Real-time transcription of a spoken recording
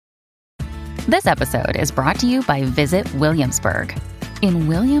This episode is brought to you by Visit Williamsburg. In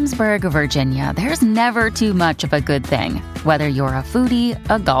Williamsburg, Virginia, there's never too much of a good thing. Whether you're a foodie,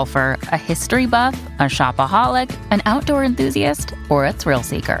 a golfer, a history buff, a shopaholic, an outdoor enthusiast, or a thrill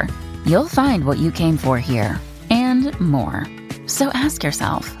seeker, you'll find what you came for here and more. So ask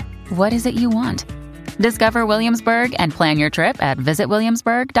yourself, what is it you want? Discover Williamsburg and plan your trip at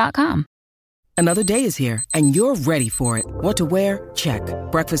visitwilliamsburg.com. Another day is here, and you're ready for it. What to wear? Check.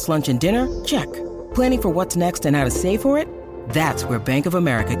 Breakfast, lunch, and dinner? Check. Planning for what's next and how to save for it? That's where Bank of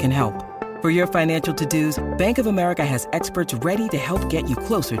America can help. For your financial to-dos, Bank of America has experts ready to help get you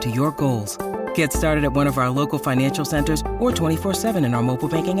closer to your goals. Get started at one of our local financial centers or 24/7 in our mobile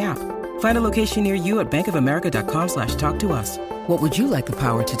banking app. Find a location near you at bankofamerica.com/talktous. What would you like the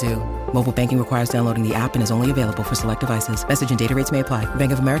power to do? Mobile banking requires downloading the app and is only available for select devices. Message and data rates may apply.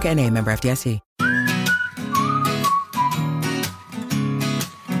 Bank of America N.A., member FDIC.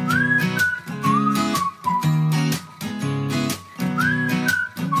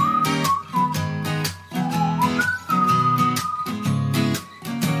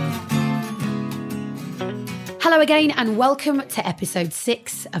 Hello again and welcome to episode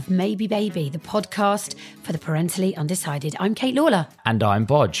 6 of Maybe Baby, the podcast for the parentally undecided. I'm Kate Lawler. And I'm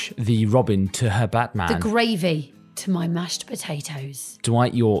Bodge, the Robin to her Batman. The gravy to my mashed potatoes.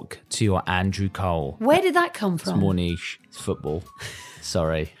 Dwight York to your Andrew Cole. Where did that come from? It's more niche. It's football.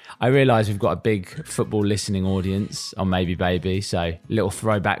 Sorry. I realise we've got a big football listening audience on Maybe Baby, so little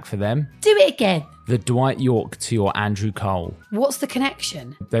throwback for them. Do it again. The Dwight York to your Andrew Cole. What's the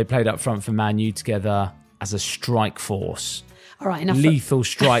connection? They played up front for Man U together as a strike force. All right, enough. Lethal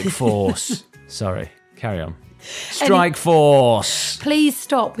strike force. Sorry, carry on. Strike force. Please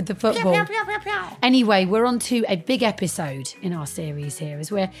stop with the football. Anyway, we're on to a big episode in our series here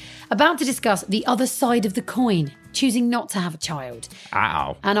as we're about to discuss the other side of the coin, choosing not to have a child.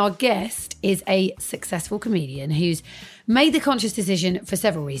 Ow. And our guest is a successful comedian who's made the conscious decision for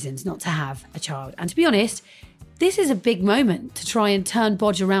several reasons not to have a child. And to be honest, this is a big moment to try and turn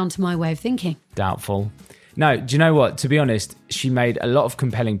Bodge around to my way of thinking. Doubtful. No, do you know what? To be honest, she made a lot of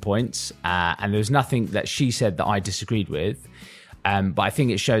compelling points and there was nothing that she said that I disagreed with. But I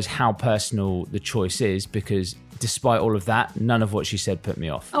think it shows how personal the choice is because despite all of that, none of what she said put me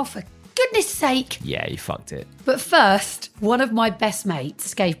off. Oh, for goodness sake. Yeah, you fucked it. But first, one of my best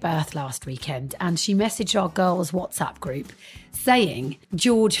mates gave birth last weekend and she messaged our girls' WhatsApp group saying,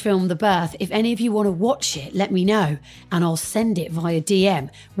 George filmed the birth. If any of you want to watch it, let me know and I'll send it via DM.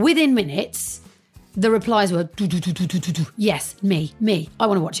 Within minutes, the replies were, yes, me, I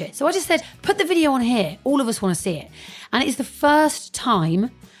want to watch it. So I just said, put the video on here. All of us want to see it. And it's the first time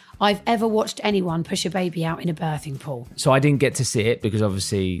I've ever watched anyone push a baby out in a birthing pool. So I didn't get to see it because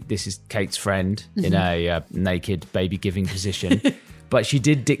obviously this is Kate's friend in a naked baby giving position. But she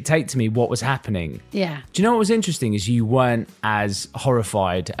did dictate to me what was happening. Yeah. Do you know what was interesting is you weren't as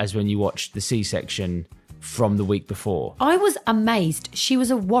horrified as when you watched the C-section from the week before. I was amazed. She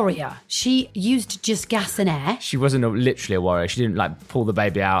was a warrior. She used just gas and air. She wasn't literally a warrior. She didn't pull the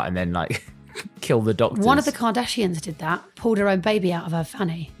baby out and then kill the doctors. One of the Kardashians did that, pulled her own baby out of her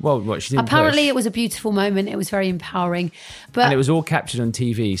fanny. Well, what, she didn't Apparently push. It was a beautiful moment. It was very empowering. But and it was all captured on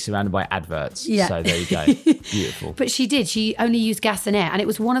TV, surrounded by adverts. Yeah. So there you go. Beautiful. But she did. She only used gas and air. And it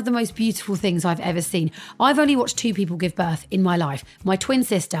was one of the most beautiful things I've ever seen. I've only watched 2 people give birth in my life. My twin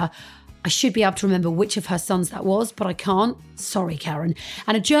sister, I should be able to remember which of her sons that was, but I can't. Sorry, Karen.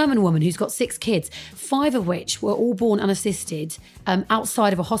 And a German woman who's got 6 kids, 5 of which were all born unassisted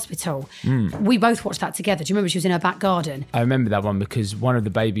outside of a hospital. We both watched that together. Do you remember she was in her back garden? I remember that one because one of the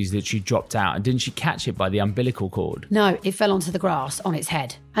babies that she dropped out, and didn't she catch it by the umbilical cord? No, it fell onto the grass on its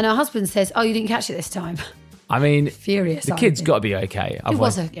head. And her husband says, oh, you didn't catch it this time. I mean, furious. The kid's got to be okay. It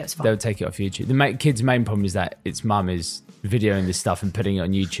was fine. They'll take it off YouTube. The kid's main problem is that its mum is videoing this stuff and putting it on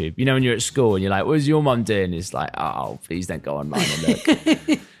YouTube. You know, when you're at school and you're like, what's your mum doing? It's like, oh, please don't go online and look.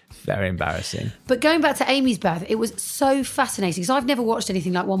 It's very embarrassing. But going back to Amy's birth, it was so fascinating because I've never watched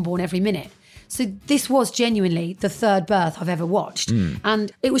anything like One Born Every Minute. So this was genuinely the 3rd birth I've ever watched.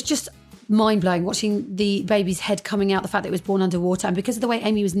 And it was just mind-blowing watching the baby's head coming out, the fact that it was born underwater. And because of the way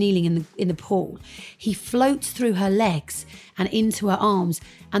Amy was kneeling in the pool, he floats through her legs and into her arms.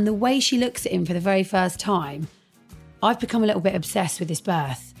 And the way she looks at him for the very first time, I've become a little bit obsessed with this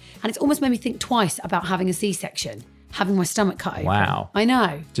birth. And it's almost made me think twice about having a C-section, having my stomach cut open. Wow. I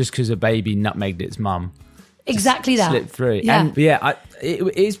know. Just because a baby nutmegged its mum. Exactly that. Slipped through. Yeah. And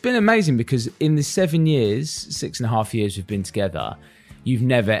it's been amazing because in the 7 years, 6.5 years we've been together, you've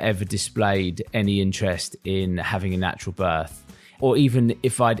never ever displayed any interest in having a natural birth. Or even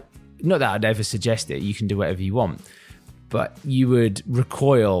if not that I'd ever suggest it, you can do whatever you want. but you would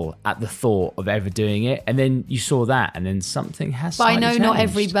recoil at the thought of ever doing it. And then you saw that, and then something has But I slightly know changed. not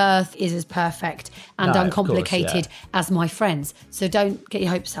every birth is as perfect and No, of uncomplicated course, as my friends. So don't get your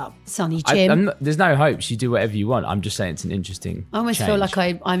hopes up, Sonny Jim. There's no hopes. You do whatever you want. I'm just saying it's an interesting I almost feel like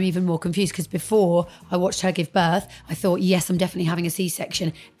I'm even more confused because before I watched her give birth, I thought, yes, I'm definitely having a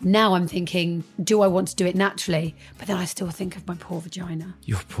C-section. Now I'm thinking, do I want to do it naturally? But then I still think of my poor vagina.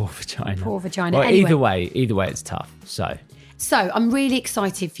 Your poor vagina. Poor vagina. Well, Anyway. either way, it's tough. So I'm really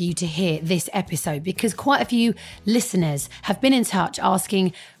excited for you to hear this episode because quite a few listeners have been in touch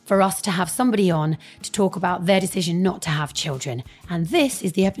asking for us to have somebody on to talk about their decision not to have children. And this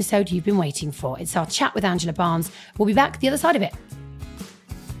is the episode you've been waiting for. It's our chat with Angela Barnes. We'll be back the other side of it.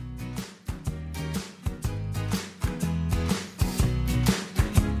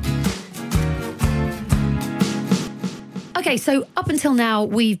 Okay, so up until now,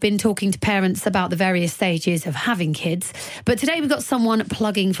 we've been talking to parents about the various stages of having kids. But today we've got someone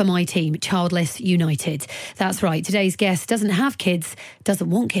plugging for my team, Childless United. That's right, today's guest doesn't have kids, doesn't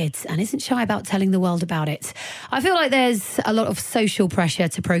want kids, and isn't shy about telling the world about it. I feel like there's a lot of social pressure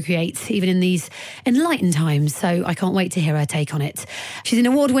to procreate, even in these enlightened times, so I can't wait to hear her take on it. She's an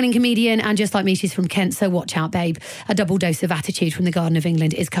award-winning comedian, and just like me, she's from Kent, so watch out, babe. A double dose of attitude from the Garden of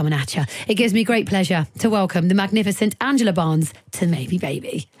England is coming at you. It gives me great pleasure to welcome the magnificent Angela Barnes to Maybe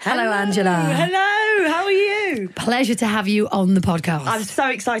Baby. Hello, Angela. Hello, how are you? Pleasure to have you on the podcast. I'm so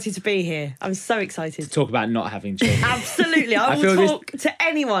excited to be here. I'm so excited. Talk about not having children. Absolutely. I feel will talk to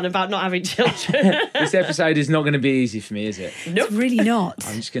anyone about not having children. This episode is not going to be easy for me, is it? It's really not.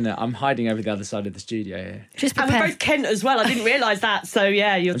 I'm hiding over the other side of the studio here. Just And prepare. we're both Kent as well. I didn't realise that. So,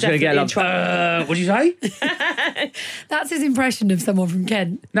 yeah, you're I'm just going definitely to get in trouble. what did you say? That's his impression of someone from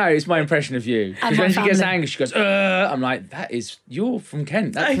Kent. No, it's my impression of you. And Because my when she gets family. angry, she goes, I'm like, you're from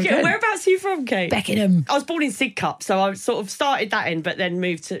Kent. That's from Okay, Kent. whereabouts are you from, Kate? Beckenham. I was born in Sidcup, so I sort of started that in, but then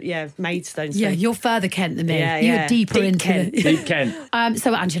moved to, Maidstone. So. Yeah, you're further Kent than me. Yeah, You're yeah. deeper Deep into Kent. it. Deep Kent.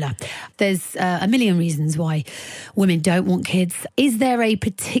 So, Angela, there's a million reasons why women don't want kids. Is there a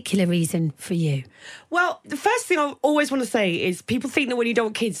particular reason for you? Well, the first thing I always want to say is people think that when you don't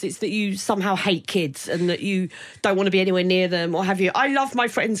want kids, it's that you somehow hate kids and that you don't want to be anywhere near them or have you. I love my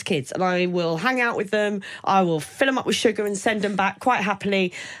friends' kids and I will hang out with them. I will fill them up with sugar and send them back quite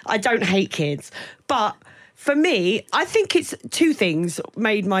happily. I don't hate kids. But for me, I think it's two things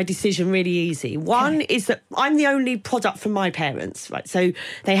made my decision really easy. One is that I'm the only product from my parents, right? So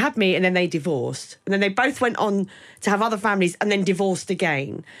they had me and then they divorced. And then they both went on to have other families and then divorced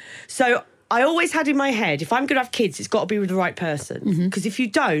again. So I always had in my head, if I'm going to have kids, it's got to be with the right person. Because if you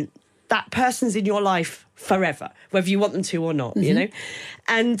don't, that person's in your life forever, whether you want them to or not, you know?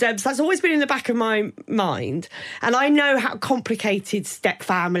 And so that's always been in the back of my mind. And I know how complicated step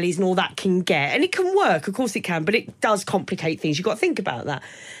families and all that can get. And it can work, of course it can, but it does complicate things. You've got to think about that.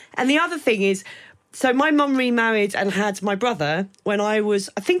 And the other thing is, so my mum remarried and had my brother when I was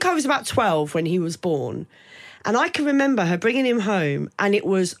about 12 when he was born. And I can remember her bringing him home and it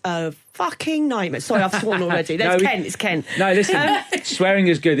was a fucking nightmare. Sorry, I've sworn already. It's Ken. No, listen, swearing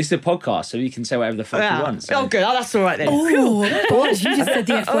is good. This is a podcast, so you can say whatever the fuck you want. So. Oh, good. Oh, that's all right then. Oh, gosh, you just said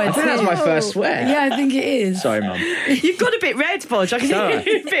the F word. I think that was my first swear. Yeah, I think it is. Sorry, Mum. You've got a bit red, Bodge. I can Sorry. see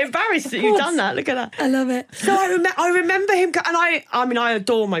you're a bit embarrassed that you've done that. Look at that. I love it. So I remember him, and I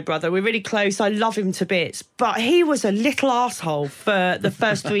adore my brother. We're really close. I love him to bits. But he was a little asshole for the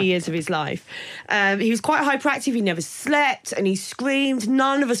first 3 years of his life. He was quite hyperactive. He never slept, and he screamed.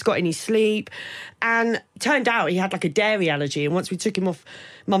 None of us got any sleep. And turned out he had like a dairy allergy. And once Mum took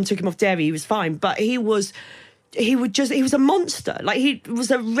him off dairy, he was fine. But he was a monster. Like he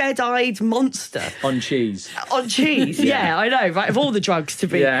was a red-eyed monster. On cheese. On cheese, yeah, I know, right? Of all the drugs to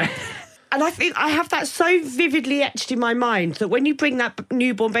be. Yeah. And I think I have that so vividly etched in my mind that when you bring that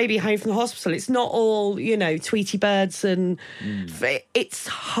newborn baby home from the hospital, it's not all, Tweety birds and it's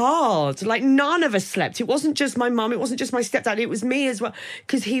hard. Like none of us slept. It wasn't just my mum. It wasn't just my stepdad. It was me as well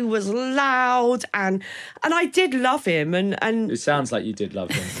because he was loud and I did love him. And It sounds like you did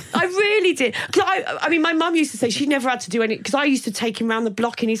love him. I really did. I mean, my mum used to say she never had to do any because I used to take him around the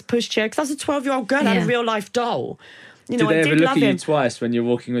block in his pushchair because as a 12-year-old girl, I had a real life doll. Did they I ever did look love at him. you twice when you're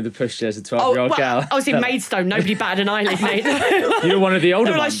walking with a pushchair as a 12-year-old girl? I was in Maidstone. Nobody batted an eyelid, mate. You were one of the older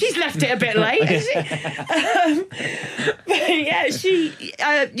They were like, ones. she's left it a bit late.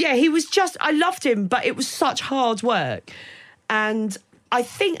 But he was just, I loved him, but it was such hard work. And I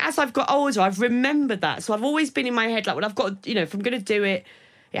think as I've got older, I've remembered that. So I've always been in my head, like, well, I've got, if I'm going to do it,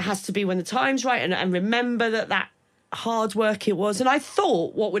 it has to be when the time's right and remember that hard work it was. And I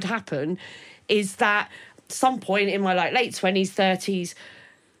thought what would happen is that some point in my late 20s, 30s,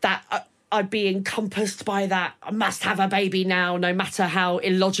 that I'd be encompassed by that. I must have a baby now, no matter how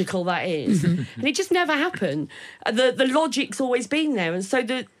illogical that is. And it just never happened. The logic's always been there. And so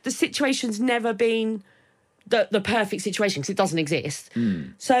the situation's never been the perfect situation because it doesn't exist.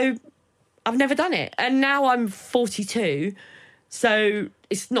 So I've never done it. And now I'm 42. So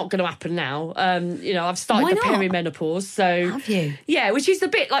it's not going to happen now. I've started the perimenopause. So have you? Yeah, which is a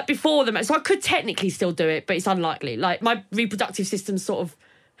bit like before them. So I could technically still do it, but it's unlikely. Like my reproductive system's sort of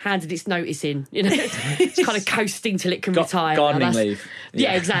handed its notice in. It's kind of coasting till it can retire. Gardening leave.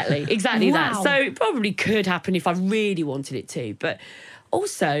 Yeah, exactly that. So it probably could happen if I really wanted it to. But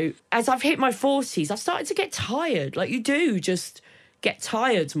also, as I've hit my 40s, I've started to get tired. Like you do, just get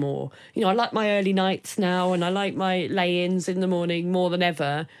tired more. I like my early nights now and I like my lay-ins in the morning more than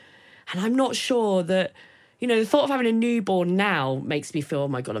ever. And I'm not sure that, the thought of having a newborn now makes me feel, oh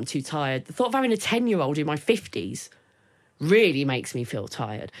my God, I'm too tired. The thought of having a 10-year-old in my 50s really makes me feel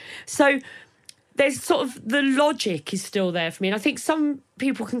tired. So there's sort of the logic is still there for me. And I think some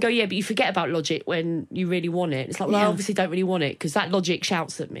people can go, yeah, but you forget about logic when you really want it. It's like, well, I obviously don't really want it because that logic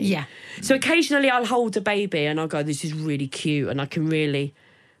shouts at me. Yeah. So occasionally I'll hold a baby and I'll go, this is really cute and I can really...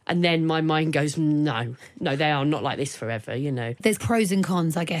 And then my mind goes, no, they are not like this forever, There's pros and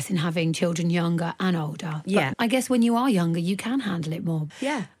cons, I guess, in having children younger and older. Yeah. But I guess when you are younger, you can handle it more.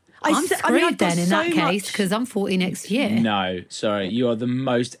 Yeah. I'm screwed I've got then in so that case much- because I'm 40 next year. No, sorry. You are the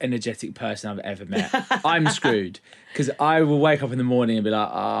most energetic person I've ever met. I'm screwed because I will wake up in the morning and be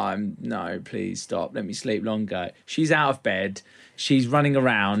like, no, please stop. Let me sleep longer. She's out of bed. She's running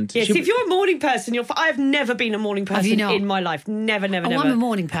around. Yes, if you're a morning person, I have never been a morning Have you person not? in my life. Never. I'm a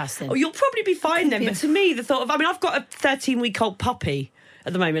morning person. Oh, you'll probably be fine then. be But to me, the thought of, I've got a 13-week-old puppy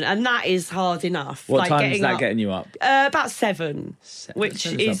at the moment, and that is hard enough. What time is that getting you up? About 7, which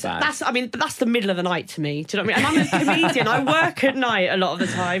Seven's is not bad. that's the middle of the night to me. Do you know what I mean? And I'm a comedian. I work at night a lot of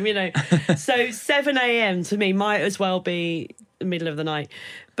the time. So 7 a.m. to me might as well be the middle of the night.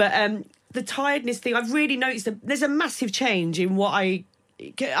 But the tiredness thing, I've really noticed there's a massive change in what I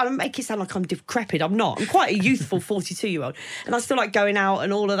make it sound like I'm decrepit. I'm not. I'm quite a youthful 42-year-old, and I still like going out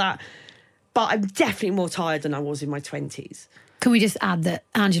and all of that. But I'm definitely more tired than I was in my 20s. Can we just add that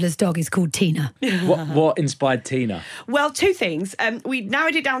Angela's dog is called Tina? What inspired Tina? Well, 2 things. We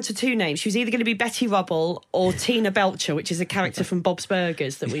narrowed it down to 2 names. She was either going to be Betty Rubble or Tina Belcher, which is a character from Bob's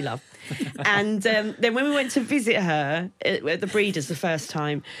Burgers that we love. And then when we went to visit her at the Breeders the first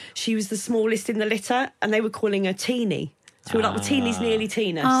time, she was the smallest in the litter, and they were calling her Teeny. So we were like, well, Teeny's nearly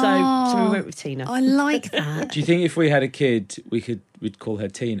Tina. So we went with Tina. I like that. Do you think if we had a kid, we'd call her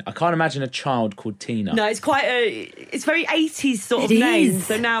Tina? I can't imagine a child called Tina. No, it's it's very 80s sort of It name. is.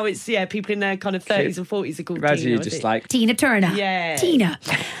 So now it's, people in their kind of 30s and 40s are called Imagine Tina. you I just think. like... Tina Turner. Yeah. Tina.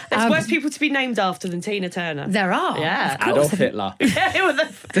 There's worse people to be named after than Tina Turner. There are. Yeah. Of course. Adolf Hitler. Yeah,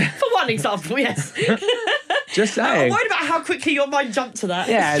 for one example, yes. Just I'm saying. worried about how quickly your mind jumped to that.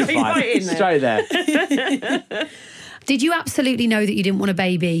 Yeah, it's Straight fine. right in there. Straight there. Did you absolutely know that you didn't want a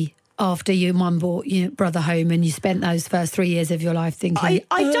baby after your mum brought your brother home and you spent those first 3 years of your life thinking...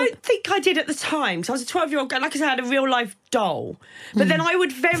 I don't think I did at the time, because I was a 12-year-old girl. Like I said, I had a real-life doll. But then I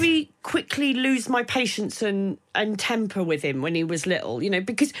would very quickly lose my patience and temper with him when he was little,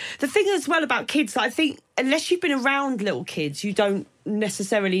 because the thing as well about kids, I think unless you've been around little kids, you don't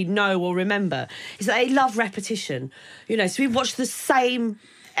necessarily know or remember, is that they love repetition. So we watched the same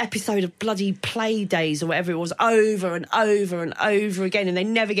episode of bloody Play Days or whatever it was over and over and over again, and they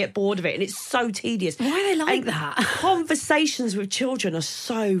never get bored of it, and it's so tedious. Why are they like And that? Conversations with children are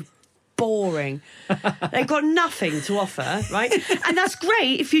so boring. They've got nothing to offer, right? And that's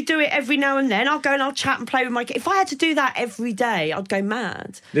great if you do it every now and then. I'll go and I'll chat and play with my kid. If I had to do that every day, I'd go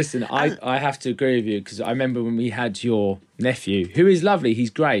mad. Listen, I have to agree with you, because I remember when we had your nephew, who is lovely, he's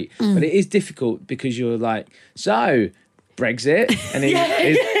great, but it is difficult because you're like, so... Brexit, and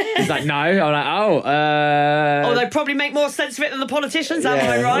he's like, no. I'm like, Oh, they probably make more sense of it than the politicians, am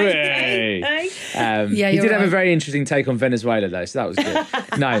I right? Hey. Yeah, he you're did have a right. very interesting take on Venezuela, though, so that was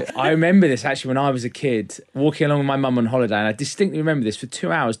good. No, I remember this actually when I was a kid, walking along with my mum on holiday, and I distinctly remember this for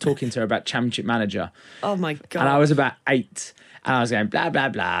 2 hours talking to her about Championship Manager. Oh my God. And I was about 8, and I was going, blah, blah,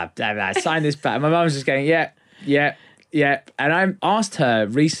 blah, blah, blah, sign this back. And my mum was just going, yeah. And I asked her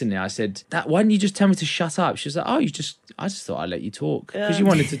recently, I said, why didn't you just tell me to shut up? She was like, I just thought I'd let you talk because you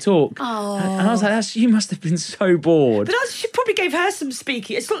wanted to talk. And I was like, you must have been so bored. But she probably gave her some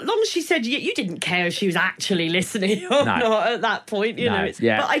speaking. As long as she said you didn't care if she was actually listening or not at that point, you know.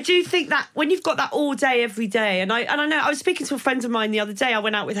 Yeah. But I do think that when you've got that all day, every day, and I know I was speaking to a friend of mine the other day. I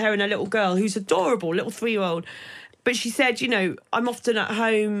went out with her and a little girl who's adorable, little 3-year-old. But she said, I'm often at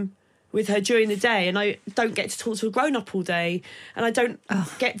home with her during the day, and I don't get to talk to a grown-up all day, and I don't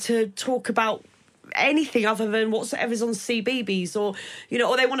get to talk about anything other than whatever's on CBeebies, or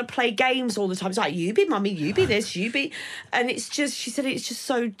or they want to play games all the time. It's like, you be mummy, you be this, you be, and it's just, she said it's just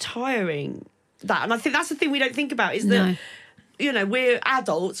so tiring, that. And I think that's the thing we don't think about, is that we're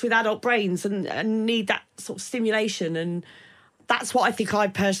adults with adult brains and need that sort of stimulation, and that's what I think I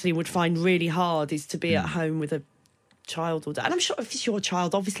personally would find really hard, is to be at home with a child all day. And I'm sure if it's your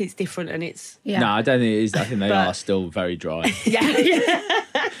child, obviously it's different, and it's No, I don't think it is. I think they are still very dry.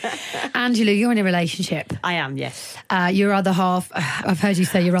 Angela, you're in a relationship. I am, yes. Your other half, I've heard you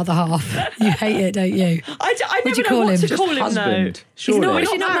say your other half. You hate it, don't you? I What'd never you call know what him? to call him, Husband. though. Surely.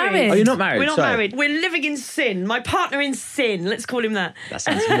 We're not married. Oh, you're not married? We're not Sorry. married. We're living in sin. My partner in sin. Let's call him that. That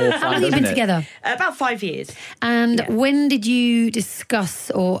sounds more fun, How long have you been doesn't it? together? About 5 years. And when did you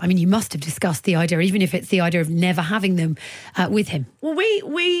discuss, or I mean, you must have discussed the idea, even if it's the idea of never having them with him? Well,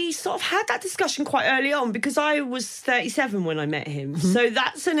 we sort of had that discussion quite early on, because I was 37 when I met him. So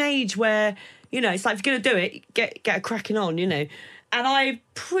that's an age where, it's like, if you're going to do it, get a cracking on, And I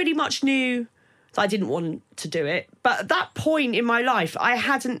pretty much knew that I didn't want to do it. But at that point in my life, I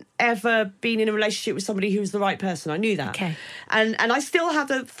hadn't ever been in a relationship with somebody who was the right person. I knew that. Okay. And I still had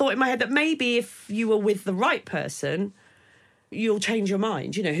the thought in my head that maybe if you were with the right person, you'll change your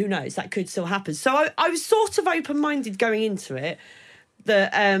mind. Who knows? That could still happen. So I was sort of open-minded going into it,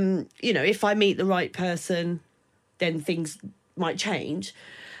 that, if I meet the right person, then things might change.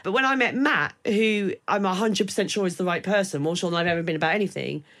 But when I met Matt, who I'm 100% sure is the right person, more sure than I've ever been about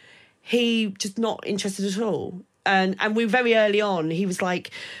anything, he just not interested at all. And we very early on, he was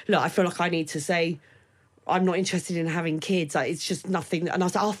like, look, I feel like I need to say, I'm not interested in having kids. Like, it's just nothing. And I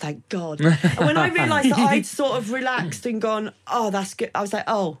was like, oh, thank God. And when I realised that I'd sort of relaxed and gone, oh, that's good, I was like,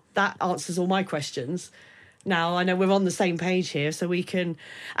 oh, that answers all my questions. Now I know we're on the same page here, so we can.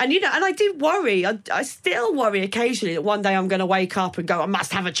 And and I do worry. I still worry occasionally that one day I'm going to wake up and go, I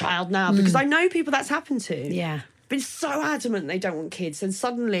must have a child now, because I know people that's happened to. Yeah. Been so adamant they don't want kids, and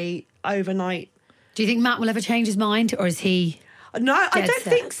suddenly overnight. Do you think Matt will ever change his mind, or is he? No, I Dead don't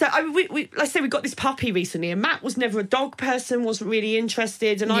set. think so. I mean, we like I say, we got this puppy recently, and Matt was never a dog person, wasn't really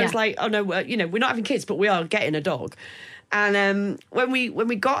interested, and I was like, oh no, we're not having kids, but we are getting a dog. And when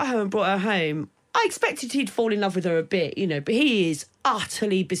we got her and brought her home, I expected he'd fall in love with her a bit, but he is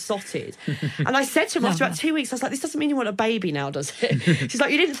utterly besotted. And I said to him after about 2 weeks, I was like, this doesn't mean you want a baby now, does it? She's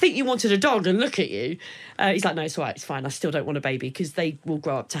like, you didn't think you wanted a dog, and look at you. He's like, no, it's all right, it's fine. I still don't want a baby, because they will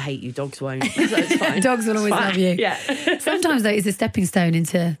grow up to hate you. Dogs won't. So it's fine. Dogs will always love you. Yeah. Sometimes, though, it's a stepping stone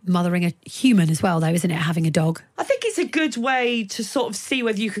into mothering a human as well, though, isn't it, having a dog? I think it's a good way to sort of see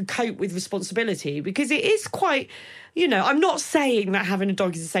whether you can cope with responsibility, because it is quite... I'm not saying that having a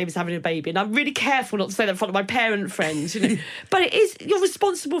dog is the same as having a baby, and I'm really careful not to say that in front of my parent friends, But it is, you're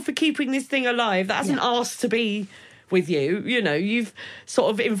responsible for keeping this thing alive that hasn't asked to be with you, you've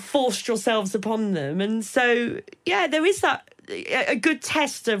sort of enforced yourselves upon them. And so, there is that, a good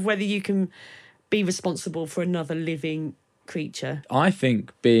test of whether you can be responsible for another living creature. I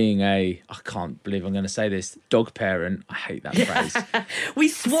think being I can't believe I'm going to say this, dog parent, I hate that phrase. We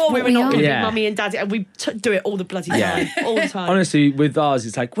swore we were we not are. going to Yeah. be mummy and daddy, and we do it all the bloody time. All the time. Honestly, with ours,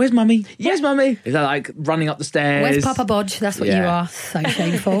 it's like, where's mummy? Where's mummy? Is that like running up the stairs? Where's Papa Bodge? That's what you Yeah. are. So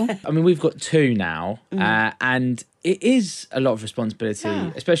shameful. I mean, we've got two now, and it is a lot of responsibility,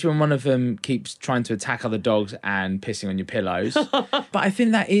 especially when one of them keeps trying to attack other dogs and pissing on your pillows. But I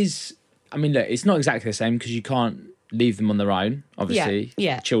think that is, I mean, look, it's not exactly the same, because you can't leave them on their own, obviously.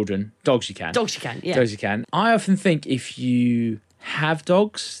 Yeah. Children. Dogs you can. Dogs you can, yeah. Dogs you can. I often think if you have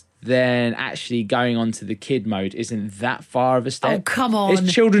dogs, then actually going on to the kid mode isn't that far of a step. Oh, come on.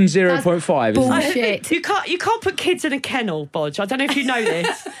 It's children 0.5, isn't it? bullshit. You can't put kids in a kennel, Bodge. I don't know if you know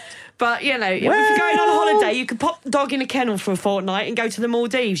this. But, if you're going on a holiday, you can pop the dog in a kennel for a fortnight and go to the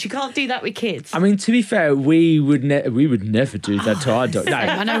Maldives. You can't do that with kids. I mean, to be fair, we would never do that to our dog. No,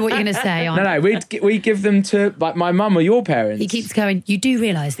 I know what you're going to say. no, we'd give them to like my mum or your parents. He keeps going, you do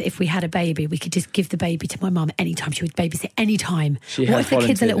realise that if we had a baby, we could just give the baby to my mum anytime. She would babysit anytime. She What has if the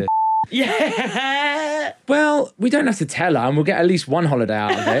kid's a little... Yeah. Well, we don't have to tell her, and we'll get at least one holiday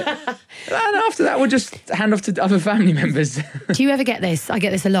out of it. And after that, we'll just hand off to other family members. Do you ever get this? I get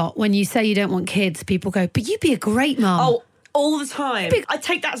this a lot. When you say you don't want kids, people go, but you'd be a great mum. Oh, all the time. I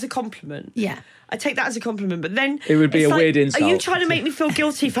take that as a compliment. Yeah. I take that as a compliment, but then It would be it's a weird insult. Are you trying to make me feel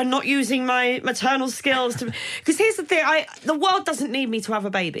guilty for not using my maternal skills? Because here's the thing: the world doesn't need me to have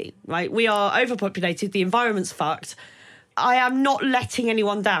a baby, right? We are overpopulated. The environment's fucked. I am not letting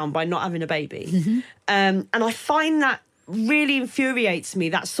anyone down by not having a baby, and I find that really infuriates me.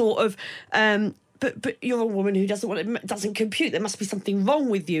 That sort of but you're a woman who doesn't compute. There must be something wrong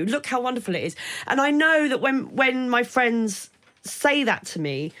with you. Look how wonderful it is. And I know that when my friends say that to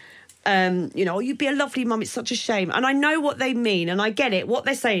me, you'd be a lovely mum, it's such a shame. And I know what they mean, and I get it. What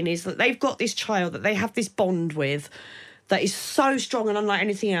they're saying is that they've got this child that they have this bond with that is so strong and unlike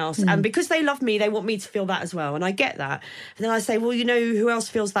anything else. And because they love me, they want me to feel that as well. And I get that. And then I say, well, who else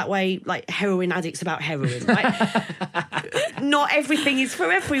feels that way? Like heroin addicts about heroin, right? Not everything is for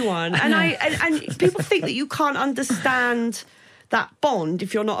everyone. And and people think that you can't understand that bond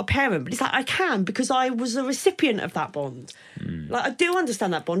if you're not a parent, but it's like I can, because I was a recipient of that bond. Like I do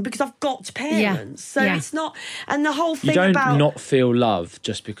understand that bond because I've got parents. So it's not, and the whole thing you don't about not feel love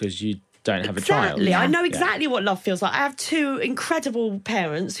just because you don't have a child. I know exactly what love feels like. I have two incredible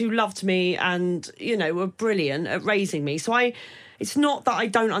parents who loved me and were brilliant at raising me. So it's not that I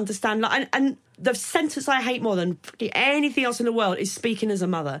don't understand. And the sentence I hate more than anything else in the world is speaking as a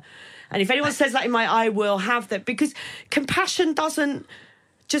mother. And if anyone says that in I will have that, because compassion doesn't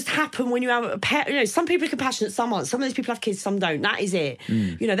just happen when you have a parent. Some people are compassionate, some aren't. Some of those people have kids, some don't. That is it.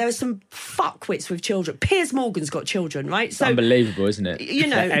 There are some fuckwits with children. Piers Morgan's got children, right? So unbelievable, isn't it?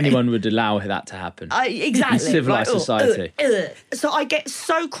 That anyone would allow that to happen. Exactly. In civilised society. So I get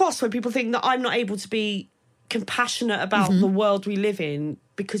so cross when people think that I'm not able to be compassionate about the world we live in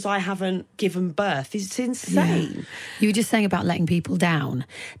because I haven't given birth. It's insane. Yeah. You were just saying about letting people down.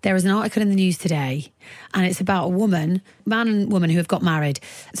 There is an article in the news today, and it's about a man and woman who have got married.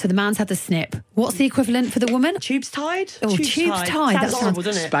 So the man's had the snip. What's the equivalent for the woman? Tubes tied? Oh, tubes tied. Sounds horrible,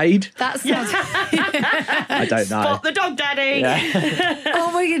 doesn't it? Spade? That sounds... I don't know. Spot the dog, daddy. Yeah.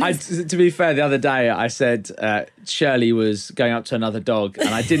 Oh my goodness. To be fair, the other day I said Shirley was going up to another dog and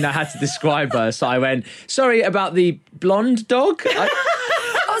I didn't know how to describe her. So I went, sorry about the blonde dog.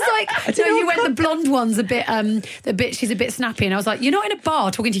 You went the blonde one's a bit, she's a bit snappy. And I was like, you're not in a bar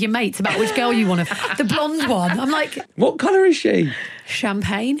talking to your mates about which girl you want to, the blonde one. I'm like, what colour is she?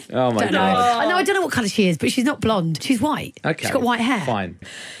 Champagne. Oh my God. I don't know what colour she is, but she's not blonde. She's white. Okay. She's got white hair. Fine.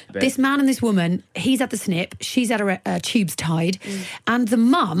 This man and this woman, he's had the snip, she's had her tubes tied. And the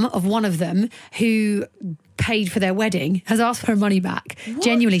mum of one of them, who paid for their wedding, has asked for her money back. What?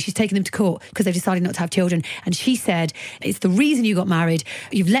 Genuinely, she's taken them to court because they've decided not to have children. And she said, it's the reason you got married.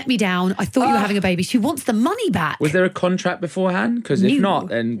 You've let me down. I thought you were having a baby. She wants the money back. Was there a contract beforehand? Because if not,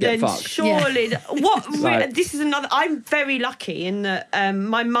 then get fucked. Surely. This is another... I'm very lucky in that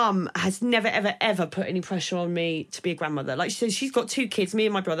my mum has never, ever, ever put any pressure on me to be a grandmother. Like she says, she's got two kids, me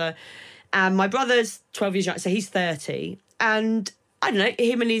and my brother. And my brother's 12 years young, so he's 30. And I don't know,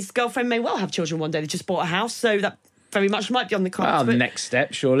 him and his girlfriend may well have children one day. They just bought a house, so that very much might be on the cards. Well, next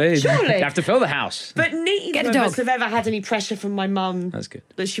step, surely. You have to fill the house. But neither of us have ever had any pressure from my mum. That's good.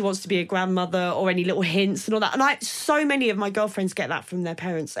 That she wants to be a grandmother or any little hints and all that. And so many of my girlfriends get that from their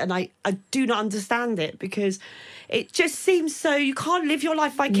parents. And I do not understand it because it just seems so... You can't live your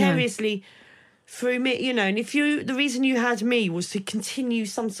life vicariously through me, and if the reason you had me was to continue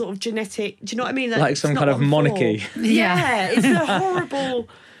some sort of genetic... Do you know what I mean? Like some kind of monarchy. Yeah, it's a horrible...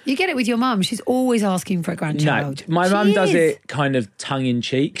 You get it with your mum. She's always asking for a grandchild. No, my mum does it kind of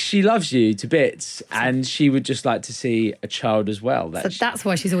tongue-in-cheek. She loves you to bits and she would just like to see a child as well. That's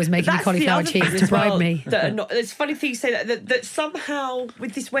why she's always making me cauliflower cheeks to bribe me. It's a funny thing you say that somehow,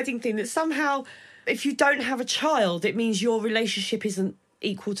 with this wedding thing, that somehow if you don't have a child, it means your relationship isn't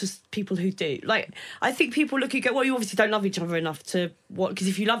equal to people who do. Like, I think people look at well, you obviously don't love each other enough to because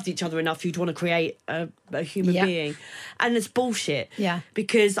if you loved each other enough, you'd want to create a human being, and it's bullshit. Yeah,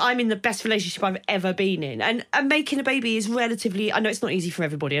 because I'm in the best relationship I've ever been in, and making a baby is relatively. I know it's not easy for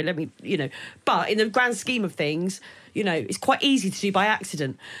everybody. But in the grand scheme of things, it's quite easy to do by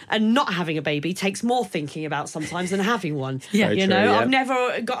accident, and not having a baby takes more thinking about sometimes than having one. I've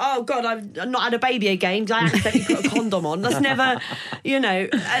never got, oh God, I've not had a baby again because I accidentally put a condom on. That's never,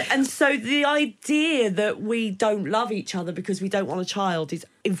 and so the idea that we don't love each other because we don't want a child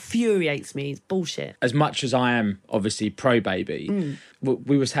infuriates me. It's bullshit. As much as I am obviously pro-baby,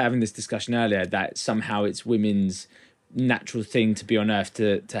 we were having this discussion earlier that somehow it's women's natural thing to be on earth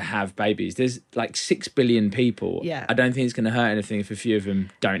to have babies. There's like 6 billion people. Yeah. I don't think it's going to hurt anything if a few of them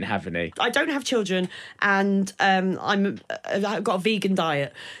don't have any. I don't have children, and I've got a vegan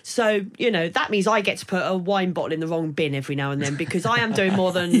diet, so that means I get to put a wine bottle in the wrong bin every now and then because I am doing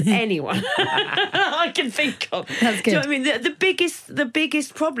more than anyone I can think of. That's good. Do you know what I mean? The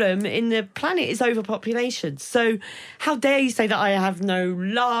biggest problem in the planet is overpopulation. So how dare you say that I have no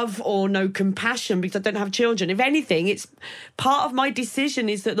love or no compassion because I don't have children? If anything, it's part of my decision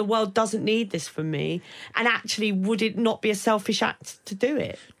is that the world doesn't need this from me, and actually would it not be a selfish act to do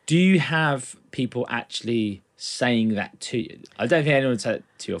it? Do you have people actually saying that to you? I don't think anyone said it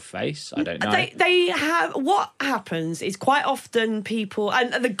to your face. I don't know. They have. What happens is quite often people,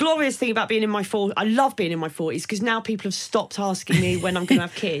 and the glorious thing about being in my 40s, I love being in my 40s because now people have stopped asking me when I'm going to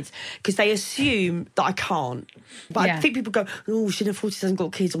have kids because they assume that I can't. But I think people go, oh, she in her 40s hasn't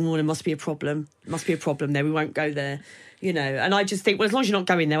got kids. Oh, there must be a problem. Must be a problem there. We won't go there. You know, and I just think, well, as long as you're not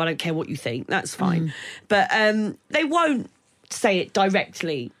going there, I don't care what you think. That's fine. But they won't say it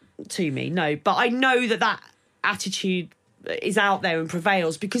directly to me, no. But I know that attitude is out there and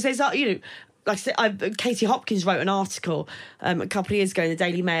prevails because there's, you know, like I said, Katie Hopkins wrote an article a couple of years ago in the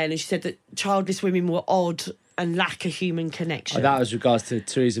Daily Mail, and she said that childless women were odd and lack a human connection. Oh, that was regards to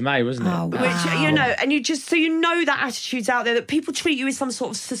Theresa May, wasn't it? Oh, wow. Which, you know, and you just, so you know that attitude's out there, that people treat you with some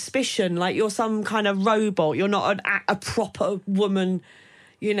sort of suspicion, like you're some kind of robot, you're not a proper woman,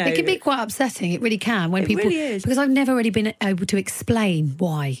 you know. It can be quite upsetting, it really can, when people... really is. Because I've never really been able to explain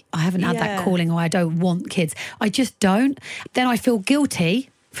why I haven't had that calling or I don't want kids. I just don't. Then I feel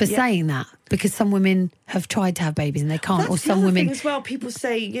guilty for saying that because some women have tried to have babies and they can't, That's or some the other women... thing as well, people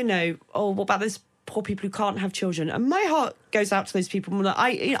say, you know, oh, what about those poor people who can't have children? And my heart goes out to those people.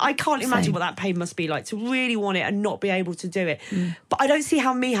 I can't imagine what that pain must be like to really want it and not be able to do it. But I don't see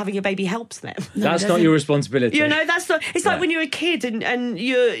how me having a baby helps them. That's not your responsibility. You know, that's not. It's like when you're a kid and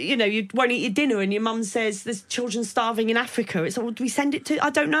you won't eat your dinner and your mum says there's children starving in Africa. It's like, well, do we send it to?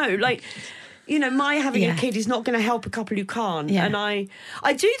 I don't know. Like, you know, my having a kid is not going to help a couple who can't. Yeah. And I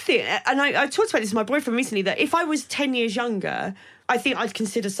do think, and I talked about this with my boyfriend recently, that if I was 10 years younger, I think I'd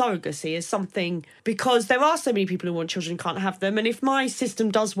consider surrogacy as something, because there are so many people who want children and can't have them. And if my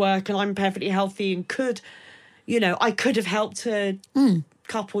system does work and I'm perfectly healthy and could, you know, I could have helped a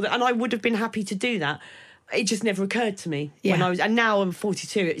couple and I would have been happy to do that. It just never occurred to me when I was, and now I'm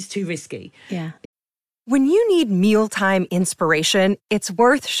 42, it's too risky. Yeah. When you need mealtime inspiration, it's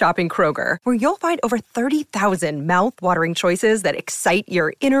worth shopping Kroger, where you'll find over 30,000 mouth-watering choices that excite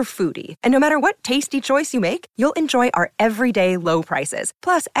your inner foodie. And no matter what tasty choice you make, you'll enjoy our everyday low prices,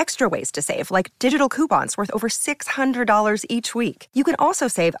 plus extra ways to save, like digital coupons worth over $600 each week. You can also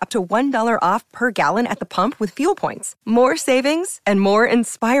save up to $1 off per gallon at the pump with fuel points. More savings and more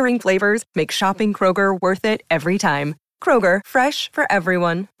inspiring flavors make shopping Kroger worth it every time. Kroger, fresh for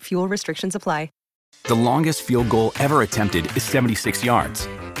everyone. Fuel restrictions apply. The longest field goal ever attempted is 76 yards.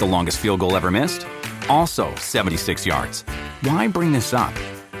 The longest field goal ever missed? Also 76 yards. Why bring this up?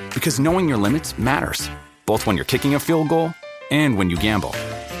 Because knowing your limits matters, both when you're kicking a field goal and when you gamble.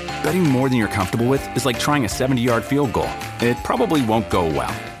 Betting more than you're comfortable with is like trying a 70-yard field goal. It probably won't go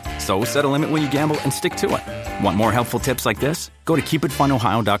well. So set a limit when you gamble and stick to it. Want more helpful tips like this? Go to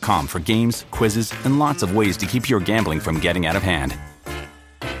keepitfunohio.com for games, quizzes, and lots of ways to keep your gambling from getting out of hand.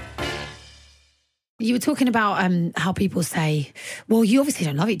 You were talking about how people say, well, you obviously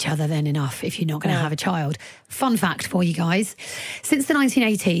don't love each other then enough if you're not going to have a child. Fun fact for you guys. Since the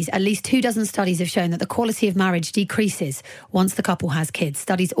 1980s, at least 24 studies have shown that the quality of marriage decreases once the couple has kids.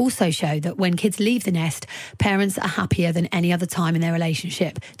 Studies also show that when kids leave the nest, parents are happier than any other time in their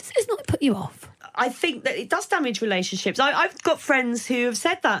relationship. Does this not put you off? I think that it does damage relationships. I've got friends who have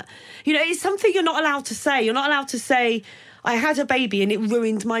said that. You know, it's something you're not allowed to say. You're not allowed to say, I had a baby and it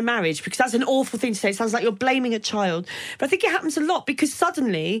ruined my marriage, because that's an awful thing to say. It sounds like you're blaming a child. But I think it happens a lot because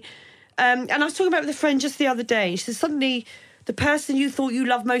suddenly, and I was talking about it with a friend just the other day, she said suddenly the person you thought you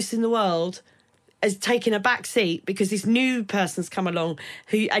loved most in the world has taken a back seat because this new person's come along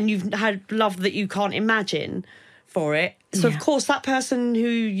and you've had love that you can't imagine for it. So, of course, that person who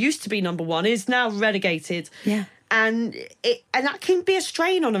used to be number one is now relegated. Yeah. And that can be a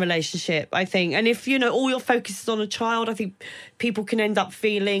strain on a relationship, I think. And if, you know, all your focus is on a child, I think people can end up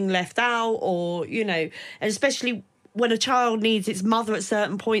feeling left out, or, you know, and especially when a child needs its mother at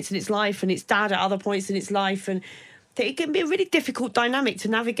certain points in its life and its dad at other points in its life. And it can be a really difficult dynamic to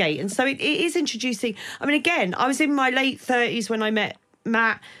navigate. And so it is introducing... I mean, again, I was in my late 30s when I met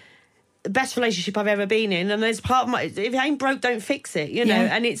Matt. The best relationship I've ever been in. And there's part of my... If it ain't broke, don't fix it, you know.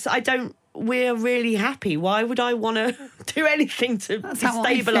 Yeah. And we're really happy. Why would I want to do anything to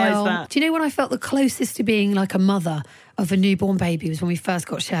destabilise that? Do you know when I felt the closest to being like a mother of a newborn baby was when we first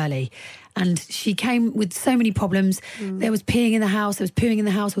got Shirley? And she came with so many problems. There was peeing in the house, there was pooing in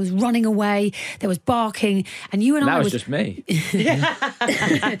the house, there was running away, there was barking. And you and I was just me.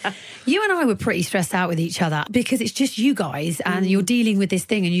 You and I were pretty stressed out with each other because it's just you guys and you're dealing with this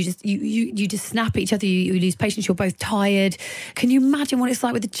thing and you just snap at each other, you lose patience, you're both tired. Can you imagine what it's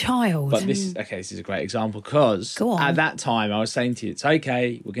like with a child? But this is a great example because at that time I was saying to you, it's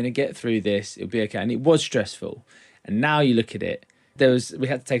okay, we're going to get through this, it'll be okay. And it was stressful. And now you look at it, we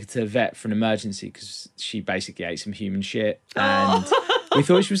had to take her to a vet for an emergency because she basically ate some human shit and we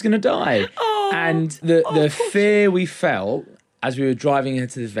thought she was going to die. And the fear we felt as we were driving her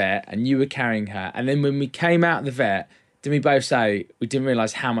to the vet and you were carrying her, and then when we came out of the vet, didn't we both say we didn't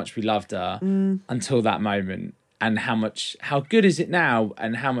realise how much we loved her until that moment? And how good is it now?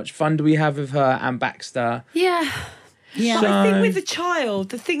 And how much fun do we have with her and Baxter? Yeah. But I think with a child,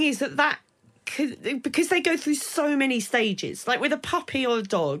 the thing is that because they go through so many stages, like with a puppy or a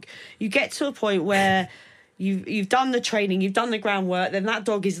dog, you get to a point where you've done the training, you've done the groundwork, then that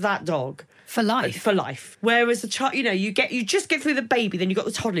dog is that dog. For life. Whereas a child, you just get through the baby, then you got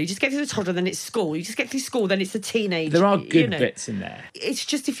the toddler. You just get through the toddler, then it's school. You just get through school, then it's the teenage. There are good bits in there. It's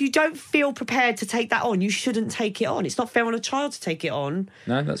just if you don't feel prepared to take that on, you shouldn't take it on. It's not fair on a child to take it on.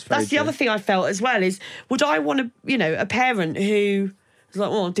 No, that's very That's the other thing I felt as well is, would I want a parent who was like,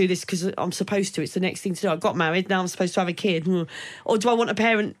 well, I'll do this because I'm supposed to. It's the next thing to do. I got married, now I'm supposed to have a kid. Or do I want a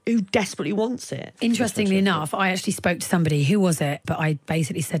parent who desperately wants it? Interestingly enough, I actually spoke to somebody, who was it? But I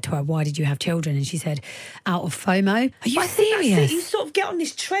basically said to her, why did you have children? And she said, out of FOMO. Are you serious? You sort of get on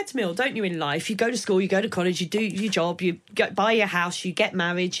this treadmill, don't you, in life? You go to school, you go to college, you do your job, you buy your house, you get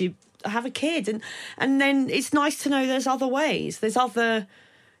married, you have a kid. And then it's nice to know there's other ways.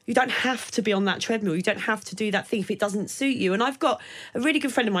 You don't have to be on that treadmill. You don't have to do that thing if it doesn't suit you. And I've got a really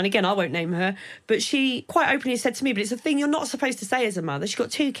good friend of mine, again, I won't name her, but she quite openly said to me, but it's a thing you're not supposed to say as a mother. She's got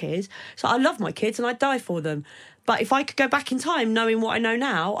 2 kids. So I love my kids and I'd die for them. But if I could go back in time knowing what I know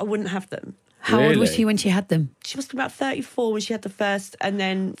now, I wouldn't have them. How old was she when she had them? She must have been about 34 when she had the first, and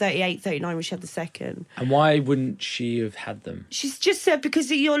then 38, 39 when she had the second. And why wouldn't she have had them? She's just said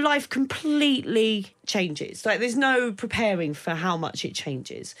because your life completely changes. Like, there's no preparing for how much it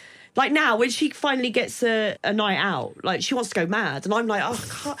changes. Like now, when she finally gets a night out, like she wants to go mad, and I'm like,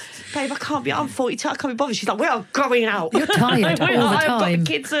 oh, babe, I can't be. I'm 42. I can't be bothered. She's like, we are going out. You're tired all the time. I've got the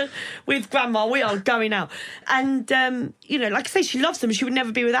kids with grandma. We are going out, and like I say, she loves them. She would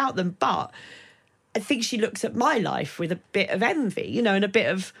never be without them. But I think she looks at my life with a bit of envy, and a bit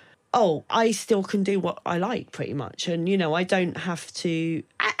of, oh, I still can do what I like, pretty much, and I don't have to,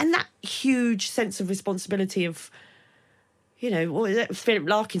 and that huge sense of responsibility of. What is it? Philip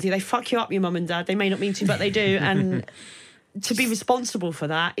Larkin, they fuck you up, your mum and dad. They may not mean to, but they do. And to be responsible for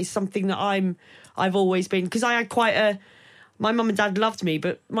that is something that I've always been. Because I had my mum and dad loved me,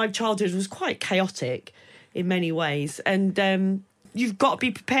 but my childhood was quite chaotic in many ways. And you've got to be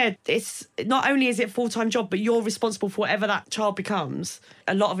prepared. It's not only is it a full-time job, but you're responsible for whatever that child becomes.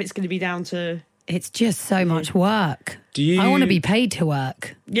 A lot of it's going to be down to... It's just so much work. I want to be paid to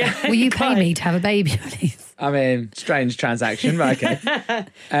work. Yeah. Will you pay me to have a baby, please? I mean, strange transaction, but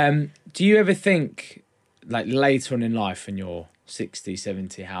okay. Do you ever think, like, later on in life when you're 60,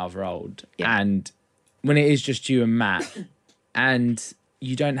 70, however old, and when it is just you and Matt, and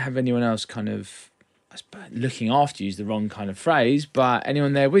you don't have anyone else kind of, I suppose, looking after you is the wrong kind of phrase, but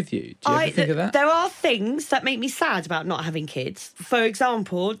anyone there with you? Do you ever think of that? There are things that make me sad about not having kids. For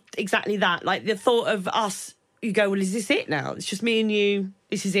example, exactly that. Like the thought of us, you go, well, is this it now? It's just me and you.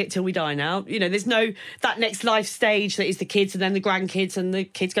 This is it till we die now. There's no, that next life stage that is the kids and then the grandkids and the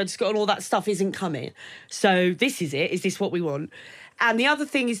kids go to school and all that stuff isn't coming. So this is it. Is this what we want? And the other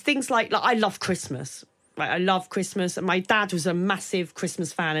thing is things like I love Christmas. I love Christmas, and my dad was a massive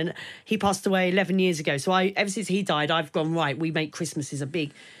Christmas fan, and he passed away 11 years ago. So ever since he died, I've gone, right, we make Christmas is a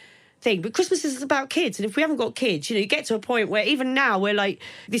big thing. But Christmas is about kids, and if we haven't got kids, you get to a point where even now we're like,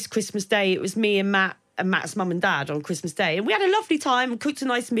 this Christmas Day, it was me and Matt and Matt's mum and dad on Christmas Day, and we had a lovely time and cooked a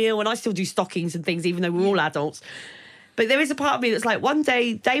nice meal, and I still do stockings and things, even though we're all adults. But there is a part of me that's like, one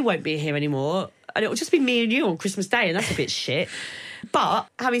day they won't be here anymore, and it'll just be me and you on Christmas Day, and that's a bit shit. But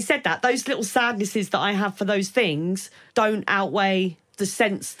having said that, those little sadnesses that I have for those things don't outweigh the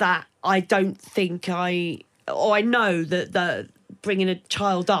sense that I don't think I know that bringing a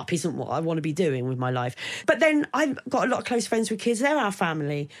child up isn't what I want to be doing with my life. But then I've got a lot of close friends with kids. They're our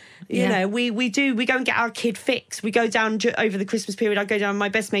family. We go and get our kid fix. We go down over the Christmas period. I go down with my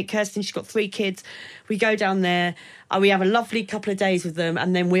best mate, Kirsten. She's got 3 kids. We go down there. We have a lovely couple of days with them,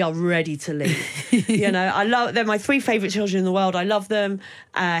 and then we are ready to leave. I love they're my 3 favourite children in the world. I love them.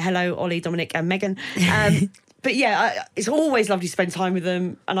 Hello, Ollie, Dominic, and Megan. But yeah, it's always lovely to spend time with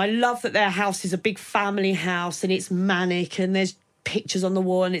them. And I love that their house is a big family house, and it's manic, and there's pictures on the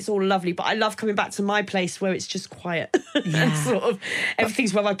wall, and it's all lovely. But I love coming back to my place where it's just quiet. Sort of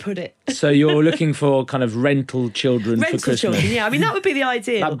everything's where I put it. So you're looking for kind of rental children for Christmas? Children, yeah. I mean, that would be the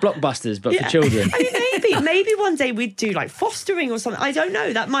ideal. Like Blockbusters, but for children. I mean, maybe one day we'd do like fostering or something. I don't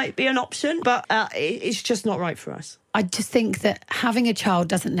know. That might be an option, but it's just not right for us. I just think that having a child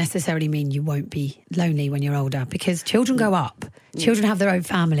doesn't necessarily mean you won't be lonely when you're older, because children grow up. Children have their own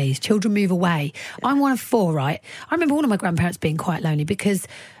families. Children move away. I'm one of 4, right? I remember one of my grandparents being quite lonely because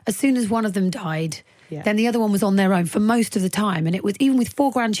as soon as one of them died, then the other one was on their own for most of the time. And it was even with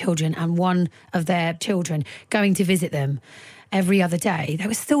 4 grandchildren and one of their children going to visit them every other day, they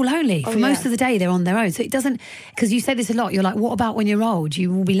were still lonely. For most of the day, they're on their own. So it doesn't, because you say this a lot, you're like, what about when you're old?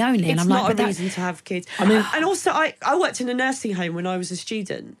 You will be lonely. It's and I'm not like, a reason to have kids. I mean, and also I worked in a nursing home when I was a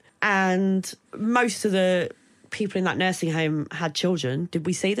student, and most of the people in that nursing home had children. Did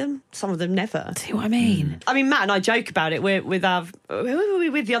we see them? Some of them never. See what I mean? I mean, Matt and I joke about it. Who were we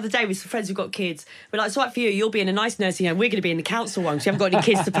with the other day with some friends who've got kids? We're like, it's all right for you. You'll be in a nice nursing home. We're going to be in the council one because you haven't got any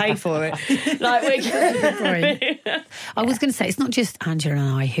kids to pay for it. Like, I was going to say, it's not just Angela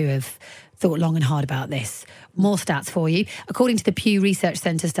and I who have thought long and hard about this. More stats for you. According to the Pew Research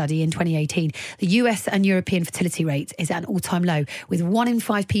Centre study in 2018, the US and European fertility rate is at an all-time low, with 1 in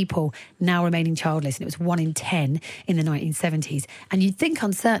 5 people now remaining childless, and it was 1 in 10 in the 1970s. And you'd think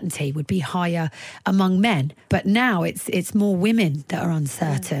uncertainty would be higher among men, but now it's more women that are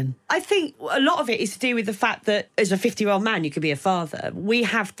uncertain. I think a lot of it is to do with the fact that as a 50-year-old man, you could be a father. We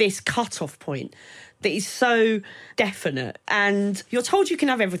have this cut-off point that is so definite, and you're told you can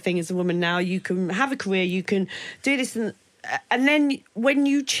have everything as a woman now. You can have a career, you can do this, and then when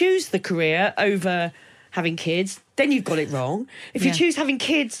you choose the career over having kids, then you've got it wrong. If you choose having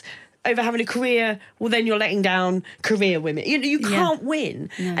kids over having a career, well, then you're letting down career women. You can't win.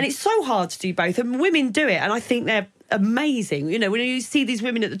 No. And it's so hard to do both, and women do it, and I think they're amazing. You know, when you see these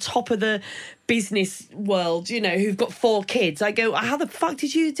women at the top of the business world, you know, who've got 4 kids, I go, how the fuck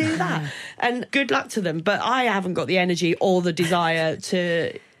did you do that? And good luck to them. But I haven't got the energy or the desire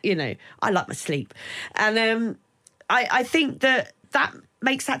to, you know, I like my sleep. And I think that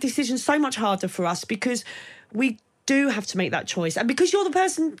makes that decision so much harder for us, because we do have to make that choice. And because you're the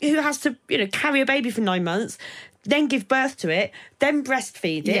person who has to, you know, carry a baby for 9 months, then give birth to it, then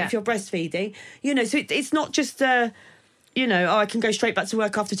breastfeed it if you're breastfeeding. You know, so it's not just you know, I can go straight back to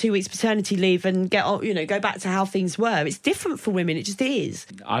work after 2 weeks paternity leave and go back to how things were. It's different for women. It just is.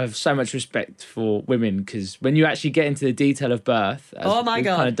 I have so much respect for women, because when you actually get into the detail of birth, as we've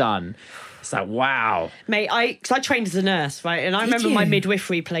kind of done, it's like, wow. Mate, I trained as a nurse, right? And I remember my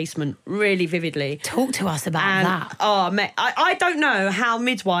midwifery placement really vividly. Talk to us about that. Oh, mate, I don't know how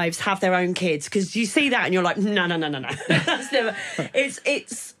midwives have their own kids, because you see that and you're like, no. That's never...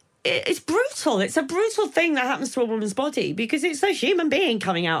 It's brutal. It's a brutal thing that happens to a woman's body, because it's a human being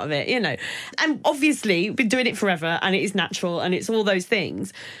coming out of it, you know. And obviously, we've been doing it forever, and it is natural, and it's all those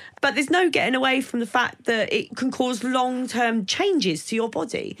things. But there's no getting away from the fact that it can cause long-term changes to your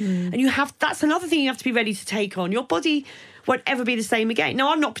body. And that's another thing you have to be ready to take on. Your body won't ever be the same again.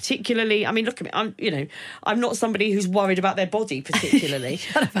 No, I'm not particularly, I mean, look at me, I'm not somebody who's worried about their body particularly.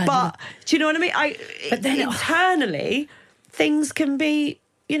 But do you know what I mean? But then internally, things can be...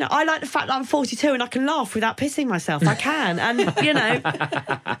 You know, I like the fact that I'm 42 and I can laugh without pissing myself. I can. And, you know,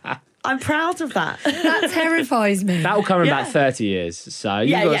 I'm proud of that. That terrifies me. That will come in about 30 years. So I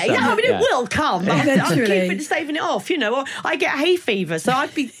mean, it will come. I'm saving it off, you know. Or I get hay fever, so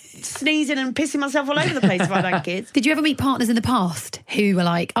I'd be sneezing and pissing myself all over the place if I had kids. Did you ever meet partners in the past who were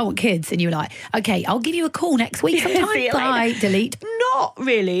like, I want kids, and you were like, okay, I'll give you a call next week sometime. Bye, delete. Not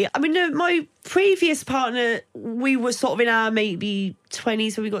really. I mean, no, my previous partner, we were sort of in our maybe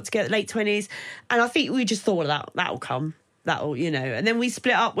 20s when we got together, late 20s, and I think we just thought that'll come. That'll, you know. And then we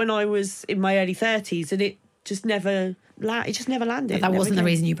split up when I was in my early 30s, and it just never landed. But that wasn't the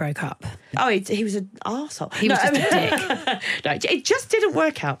reason you broke up. Oh, he was an arsehole. He was just a dick. No, it just didn't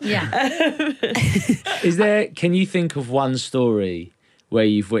work out. Yeah. Can you think of one story where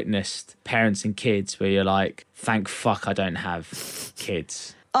you've witnessed parents and kids where you're like, thank fuck I don't have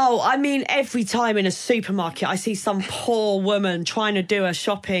kids? Oh, I mean, every time in a supermarket I see some poor woman trying to do her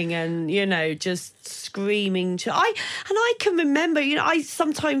shopping and, you know, just screaming. I can remember, you know, I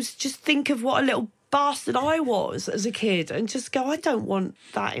sometimes just think of what a little bastard I was as a kid and just go, I don't want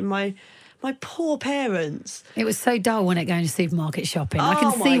that in my poor parents. It was so dull when it going to supermarket shopping. I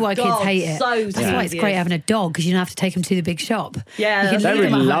can see why kids hate it. That's why it's great having a dog, because you don't have to take them to the big shop. Yeah, they really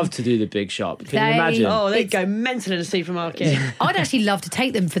love to do the big shop. Can you imagine? Oh, they'd go mental in a supermarket. I'd actually love to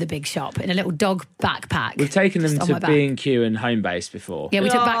take them for the big shop in a little dog backpack. We've taken them to B&Q and Homebase before. Yeah, we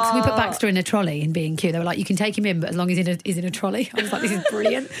put Baxter in a trolley in B&Q. They were like, you can take him in, but as long as he's in a trolley. I was like, this is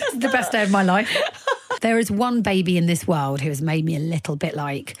brilliant. This is the best day of my life. There is one baby in this world who has made me a little bit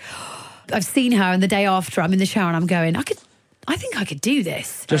like... I've seen her, and the day after I'm in the shower and I'm going, I think I could do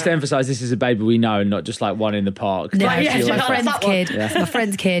this. Just to emphasise, this is a baby we know and not just like one in the park. No, it's my friend's kid. Yeah. It's my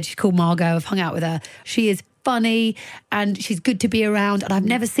friend's kid. She's called Margot. I've hung out with her. She is funny and she's good to be around. And I've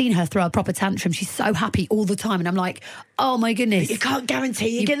never seen her throw a proper tantrum. She's so happy all the time. And I'm like, oh my goodness. You can't guarantee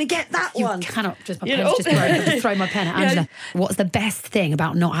you're going to get that You one. cannot. My pen's just broke. I just throw my pen at Angela. What's the best thing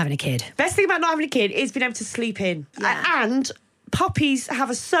about not having a kid? Best thing about not having a kid is being able to sleep in. And puppies have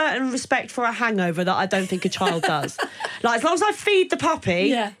a certain respect for a hangover that I don't think a child does. Like, as long as I feed the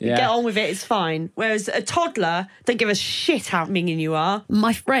puppy, you get on with it, it's fine. Whereas a toddler don't give a shit how minging you are.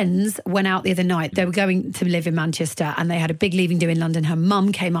 My friends went out the other night. They were going to live in Manchester and they had a big leaving do in London. Her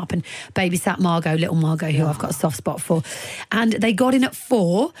mum came up and babysat Margot, little Margot, who I've got a soft spot for. And they got in at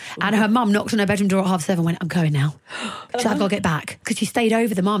 4 and her mum knocked on her bedroom door at 7:30 and went, I'm going now. She's like, I've got to get back. Because she stayed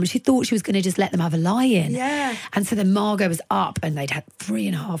over the mum and she thought she was going to just let them have a lie-in. Yeah. And so then Margot was up and they'd had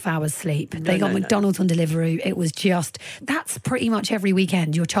 3.5 hours sleep. They got McDonald's on Deliveroo. It was just, that's pretty much every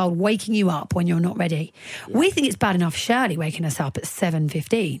weekend, your child waking you up when you're not ready. We think it's bad enough Shirley waking us up at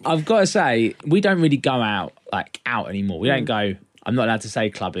 7:15. I've got to say, we don't really go out anymore. We don't go, I'm not allowed to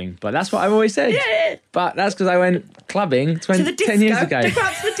say clubbing, but that's what I've always said. Yeah. But that's because I went clubbing To the disco. 10 years ago. Don't go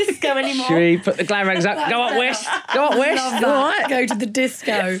out to the disco anymore. Should we put the glam rags up? Go up west. Go up west. Love that. All right. Go to the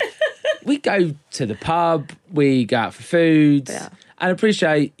disco. We go to the pub, we go out for food. Yeah. And I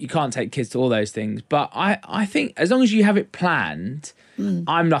appreciate you can't take kids to all those things. But I think as long as you have it planned,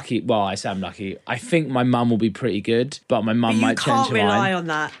 I'm lucky. Well, I say I'm lucky. I think my mum will be pretty good, but my mum might change her mind. You can't rely on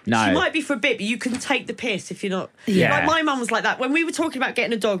that. No. She might be for a bit, but you can take the piss if you're not. Yeah. Like my mum was like that. When we were talking about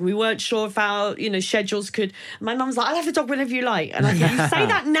getting a dog, we weren't sure if our schedules could. My mum was like, I'll have a dog whenever you like. And I thought, you say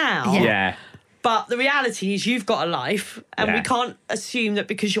that now. Yeah. But the reality is you've got a life and we can't assume that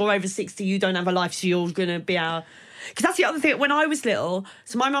because you're over 60 you don't have a life, so you're going to be our... Because that's the other thing. When I was little,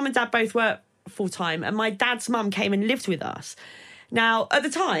 so my mum and dad both work full-time and my dad's mum came and lived with us. Now, at the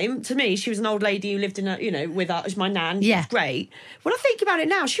time, to me, she was an old lady who lived in with us, my nan. Yeah. Great. When I think about it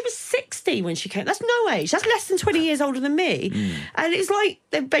now, she was 60 when she came. That's no age. That's less than 20 years older than me. And it's like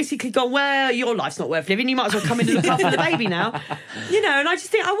they've basically gone, well, your life's not worth living. You might as well come in and look after the baby now. And I just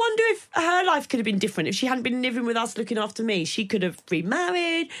think, I wonder if her life could have been different. If she hadn't been living with us looking after me, she could have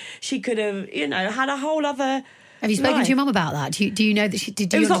remarried. She could have, had a whole other... Have you spoken to your mum about that? Do you know that she...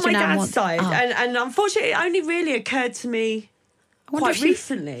 Did you it was on my understand dad's side. Oh. And unfortunately, it only really occurred to me quite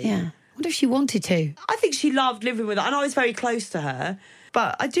recently. Yeah. I wonder if she wanted to. I think she loved living with her, and I was very close to her.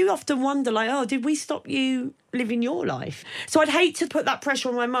 But I do often wonder, did we stop you living your life? So I'd hate to put that pressure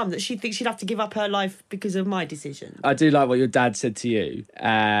on my mum that she thinks she'd have to give up her life because of my decision. I do like what your dad said to you.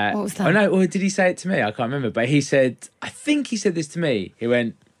 What was that? Oh no, or did he say it to me? I can't remember. But I think he said this to me. He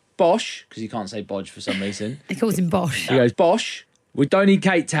went, Bosh, because he can't say Bodge for some reason. He calls him Bosh. He goes, Bosh, we don't need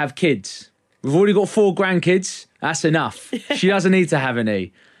Kate to have kids. We've already got 4 grandkids. That's enough. She doesn't need to have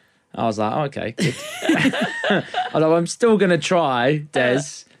any. I was like, okay, good. I was like, I'm still going to try, Des.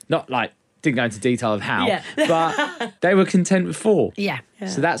 Not didn't go into detail of how, but they were content with 4. Yeah.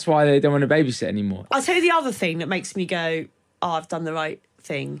 So that's why they don't want to babysit anymore. I'll tell you the other thing that makes me go, I've done the right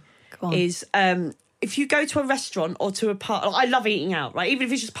thing, is if you go to a restaurant or to a pub, I love eating out, right? Even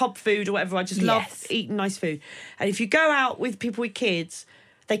if it's just pub food or whatever, I just love eating nice food. And if you go out with people with kids,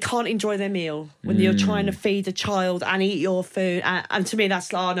 they can't enjoy their meal when you're trying to feed a child and eat your food. And to me,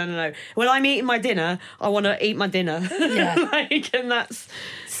 that's no. When I'm eating my dinner, I want to eat my dinner. Yeah. And that's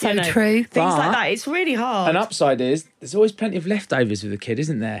so true. Things like that. It's really hard. An upside is there's always plenty of leftovers with a kid,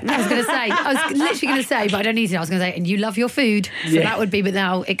 isn't there? I was literally going to say, but I don't need to. I was going to say, and you love your food. So that would be, but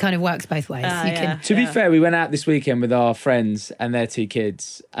now it kind of works both ways. To be fair, we went out this weekend with our friends and their 2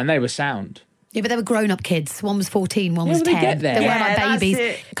 kids, and they were sound. Yeah, but they were grown-up kids. One was 14, one was 10. They get there. They weren't like babies.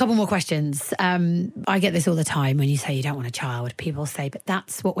 That's A couple more questions. I get this all the time when you say you don't want a child. People say, but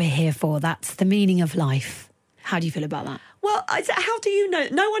that's what we're here for. That's the meaning of life. How do you feel about that? Well, how do you know?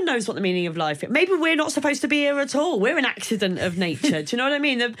 No one knows what the meaning of life is. Maybe we're not supposed to be here at all. We're an accident of nature. Do you know what I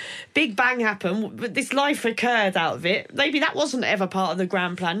mean? The Big Bang happened, but this life occurred out of it. Maybe that wasn't ever part of the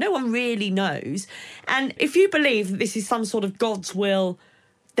grand plan. No one really knows. And if you believe that this is some sort of God's will,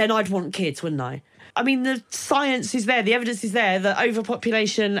 then I'd want kids, wouldn't I? I mean, the science is there, the evidence is there, that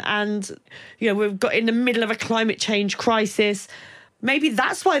overpopulation and, we've got in the middle of a climate change crisis. Maybe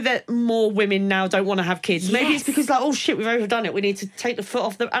that's why that more women now don't want to have kids. Yes. Maybe it's because oh shit, we've overdone it. We need to take the foot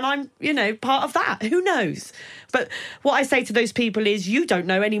off the... And I'm, part of that. Who knows? But what I say to those people is, you don't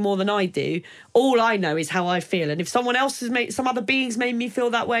know any more than I do. All I know is how I feel. And if someone else some other beings made me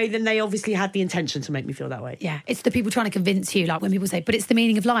feel that way, then they obviously had the intention to make me feel that way. Yeah, it's the people trying to convince you, like when people say, but it's the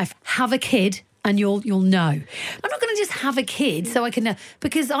meaning of life. Have a kid and you'll know. I'm not going to just have a kid so I can know,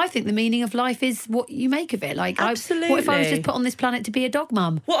 because I think the meaning of life is what you make of it. Like, Absolutely. what if I was just put on this planet to be a dog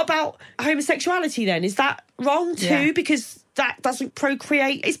mum? What about homosexuality then? Is that wrong too? Yeah. Because that doesn't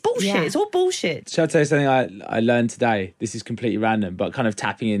procreate. It's bullshit. Yeah. It's all bullshit. Shall I tell you something I learned today? This is completely random, but kind of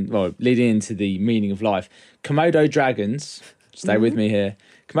leading into the meaning of life. Komodo dragons, stay with me here.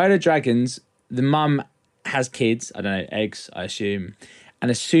 Komodo dragons, the mum has kids, I don't know, eggs, I assume. And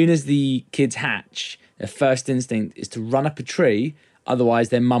as soon as the kids hatch, their first instinct is to run up a tree, otherwise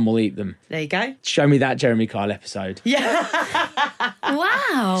their mum will eat them. There you go. Show me that Jeremy Kyle episode. Yeah.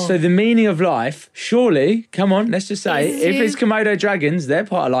 Wow. So the meaning of life, surely, come on, let's just say, if it's Komodo dragons, they're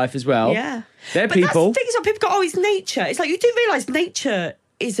part of life as well. Yeah. They're But people. that's the thing is, like, people go, oh, it's nature. It's like, you do realise nature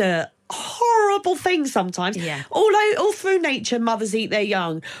is a horrible thing sometimes. Yeah. All through nature, mothers eat their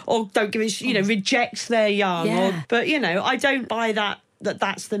young, or don't give a reject their young. Yeah. But, I don't buy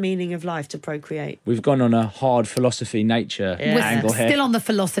that's the meaning of life, to procreate. We've gone on a hard philosophy nature We're angle here. still on the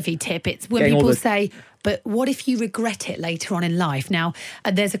philosophy tip. It's when Getting all people the- say, but what if you regret it later on in life? Now,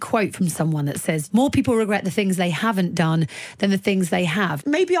 there's a quote from someone that says, more people regret the things they haven't done than the things they have.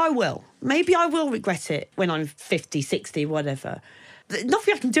 Maybe I will. Maybe I will regret it when I'm 50, 60, whatever.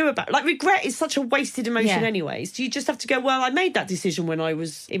 Nothing I can do about it. Like, regret is such a wasted emotion Yeah. anyways. You just have to go, well, I made that decision when I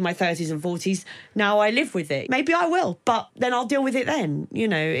was in my 30s and 40s. Now I live with it. Maybe I will, but then I'll deal with it then.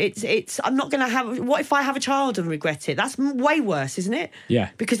 It's I'm not going to have... What if I have a child and regret it? That's way worse, isn't it?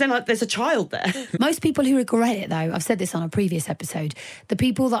 Yeah. Because then there's a child there. Most people who regret it, though, I've said this on a previous episode, the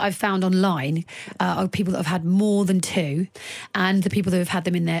people that I've found online are people that have had more than two, and the people that have had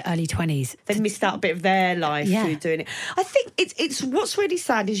them in their early 20s. They've missed out a bit of their life Yeah. through doing it. I think it's what's really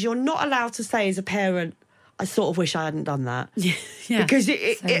sad is you're not allowed to say as a parent, I sort of wish I hadn't done that. Yeah. Because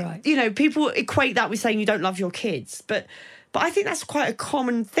right. people equate that with saying you don't love your kids. But I think that's quite a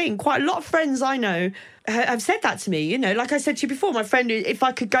common thing. Quite a lot of friends I know have said that to me. Like I said to you before, my friend, if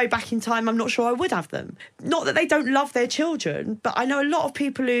I could go back in time, I'm not sure I would have them. Not that they don't love their children, but I know a lot of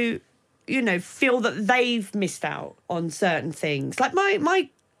people who, feel that they've missed out on certain things. Like my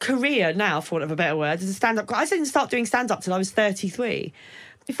career now, for want of a better word, as a stand-up. I didn't start doing stand-up till I was 33.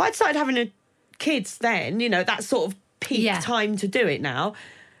 If I'd started having kids then, that sort of peak time to do it now,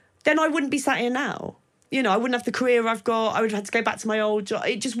 then I wouldn't be sat here now. I wouldn't have the career I've got. I would have had to go back to my old job.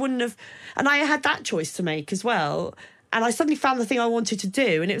 It just wouldn't have... And I had that choice to make as well. And I suddenly found the thing I wanted to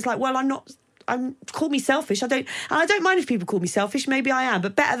do. And it was like, well, call me selfish. I don't mind if people call me selfish. Maybe I am.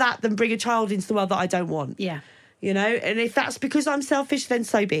 But better that than bring a child into the world that I don't want. Yeah. And if that's because I'm selfish, then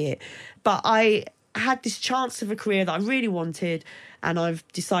so be it. But I had this chance of a career that I really wanted, and I've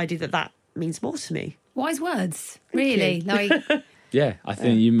decided that means more to me. Wise words, really. Like, Yeah, I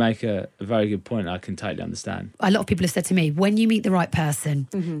think you make a very good point. I can totally understand. a lot of people have said to me, when you meet the right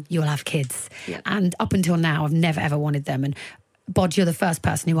person, you'll have kids. Yeah. And up until now, I've never, ever wanted them. And Bod, you're the first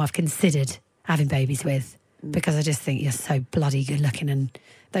person who I've considered having babies with, because I just think you're so bloody good looking, and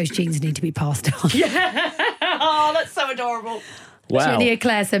those genes need to be passed on. Oh, that's so adorable. Wow. Leah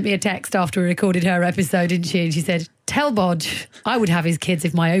Claire sent me a text after we recorded her episode, didn't she? And she said, tell Bod I would have his kids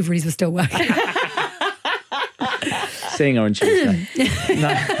if my ovaries were still working. Seeing her on Tuesday.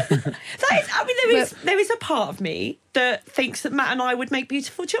 There is a part of me that thinks that Matt and I would make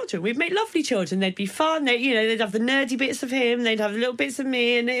beautiful children. We'd make lovely children. They'd be fun. They'd have the nerdy bits of him. They'd have little bits of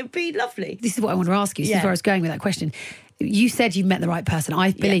me, and it'd be lovely. This is what I want to ask you. This is Yeah. where I was going with that question. You said you've met the right person.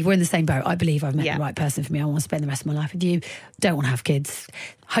 I believe we're in the same boat. I believe I've met Yeah. the right person for me. I want to spend the rest of my life with you. Don't want to have kids.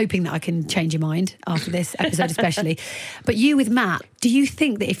 Hoping that I can change your mind after this episode especially. But you with Matt, do you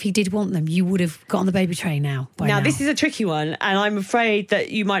think that if you did want them, you would have got on the baby train now? Now, this is a tricky one, and I'm afraid that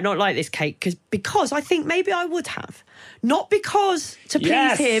you might not like this, Kate, because I think maybe I would have. Not because to please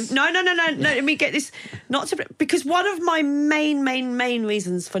Yes. him. No, let me get this. Because one of my main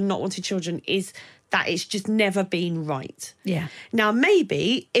reasons for not wanting children is that it's just never been right. Yeah. Now,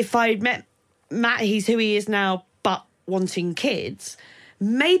 maybe if I'd met Matt, he's who he is now, but wanting kids,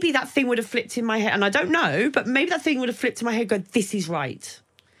 maybe that thing would have flipped in my head. And I don't know, but maybe that thing would have flipped in my head, go, this is right.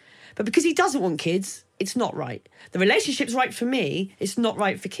 But because he doesn't want kids, it's not right. The relationship's right for me, it's not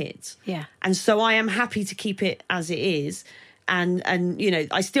right for kids. Yeah. And so I am happy to keep it as it is. And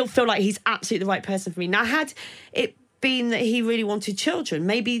I still feel like he's absolutely the right person for me. Now, had it been that he really wanted children,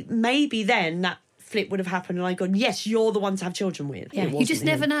 maybe then that flip would have happened and I'd gone, yes, you're the one to have children with. Yeah, It you wasn't just him.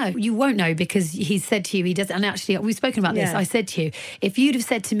 never know. You won't know because he's said to you he doesn't. And actually, we've spoken about this. Yeah. I said to you, if you'd have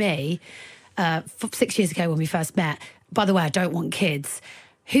said to me 6 years ago when we first met, by the way, I don't want kids.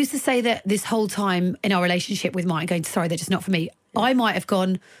 Who's to say that this whole time in our relationship with Mike going, sorry, they're just not for me. I might have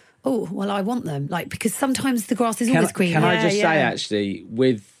gone, oh, well, I want them. Like, because sometimes the grass is always greener. Can I just Yeah. say, actually,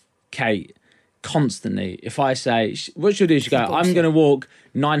 with Kate, constantly. If I say, what she'll do, she'll go, I'm going to walk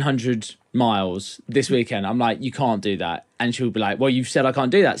 900 miles this weekend. I'm like, you can't do that. And she'll be like, well, you've said I can't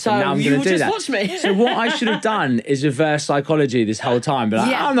do that, so now I'm going to do that. Watch me. So what I should have done is reverse psychology this whole time. But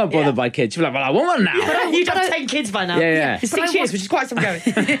like, I'm not bothered by kids. She'll be like, well, I want one now. You'd have 10 kids by now. Yeah. It's 6 years, which is quite some going.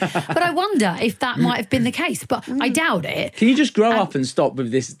 But I wonder if that might have been the case, but I doubt it. Can you just grow up and stop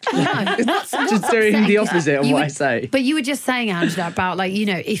with this? Just doing the opposite of what I say. But you were just saying, Angela, about like, you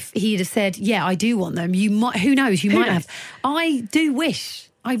know, if he'd have said, yeah, I do want them, you might, who knows, you might have.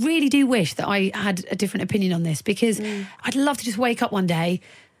 I really do wish that I had a different opinion on this, because I'd love to just wake up one day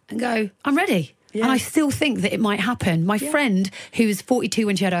and go, I'm ready. Yeah. And I still think that it might happen. My friend, who was 42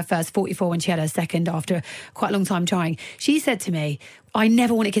 when she had her first, 44 when she had her second, after quite a long time trying, she said to me, I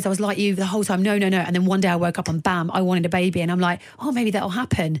never wanted kids. I was like you the whole time. No. And then one day I woke up and bam, I wanted a baby. And I'm like, oh, maybe that'll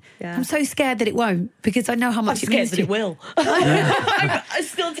happen. Yeah. I'm so scared that it won't, because I know how much it means that it will. I'm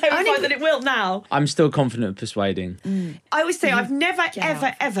still terrified that it will now. I'm still confident of persuading. I always say I've never,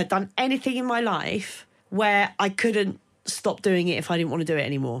 ever done anything in my life where I couldn't stop doing it if I didn't want to do it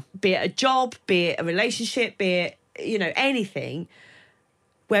anymore. Be it a job, be it a relationship, be it, you know, anything.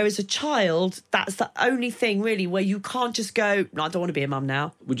 Whereas a child, that's the only thing really where you can't just go, no, I don't want to be a mum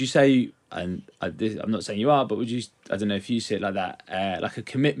now. Would you say, and I'm not saying you are, but would you, I don't know if you see it like that, like a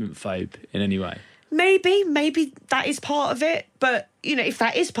commitment phobe in any way? Maybe that is part of it. But, you know, if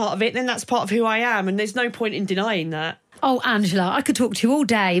that is part of it, then that's part of who I am. And there's no point in denying that. Oh, Angela, I could talk to you all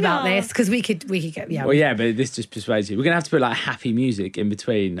day about this, because we could go, yeah. Well, yeah, but this just persuades you. We're going to have to put like happy music in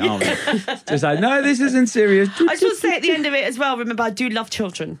between, aren't we? Just like, no, this isn't serious. I just want to say at the end of it as well, remember, I do love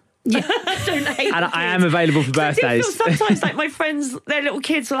children. Yeah. Don't hate and I am available for birthdays. I do feel sometimes like my friends, their little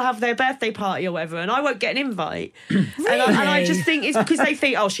kids will have their birthday party or whatever, and I won't get an invite. Really? And I just think it's because they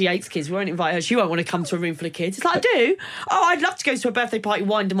think, oh, she hates kids, we won't invite her, she won't want to come to a room full of kids. It's like, I do. Oh, I'd love to go to a birthday party,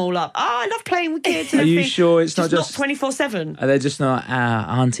 wind them all up. Oh, I love playing with kids. Are you sure it's not 24/7? Are they just not,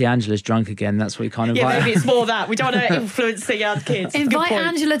 Auntie Angela's drunk again, that's what you can't invite? Yeah, maybe it's more that. We don't want to influence the young kids. Invite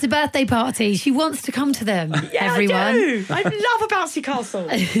Angela to birthday parties. She wants to come to them, everyone. I do. I love a bouncy castle.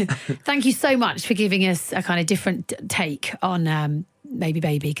 Thank you so much for giving us a kind of different take on Maybe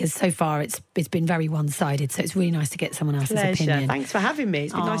Baby, because so far it's been very one-sided, so it's really nice to get someone else's opinion. Thanks for having me.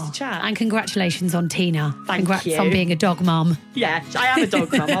 It's been nice to chat. And congratulations on Tina. Congrats on being a dog mum. Yeah, I am a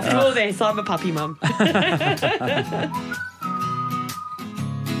dog mum. After all this, I'm a puppy mum.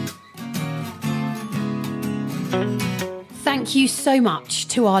 Thank you so much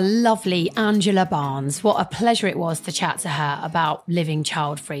to our lovely Angela Barnes. What a pleasure it was to chat to her about living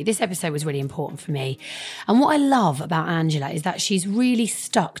child-free. This episode was really important for me. And what I love about Angela is that she's really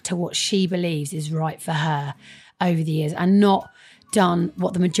stuck to what she believes is right for her over the years, and not done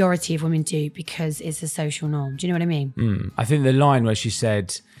what the majority of women do because it's a social norm. Do you know what I mean? I think the line where she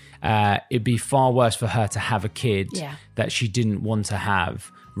said it'd be far worse for her to have a kid that she didn't want to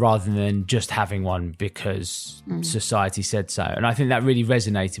have, rather than just having one because society said so. And I think that really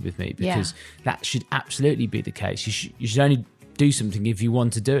resonated with me, because that should absolutely be the case. You should only do something if you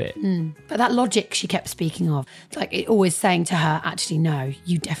want to do it. But that logic she kept speaking of, like it always saying to her, actually, no,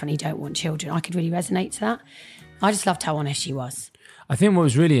 you definitely don't want children. I could really resonate to that. I just loved how honest she was. I think what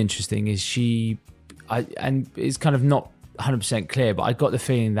was really interesting is and it's kind of not 100% clear, but I got the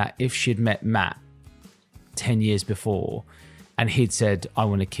feeling that if she'd met Matt 10 years before, and he'd said, I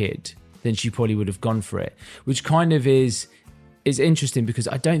want a kid, then she probably would have gone for it. Which kind of is interesting, because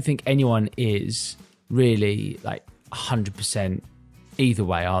I don't think anyone is really like 100% either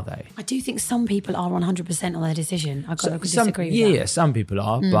way, are they? I do think some people are 100% on their decision. I could disagree with that. Yeah, some people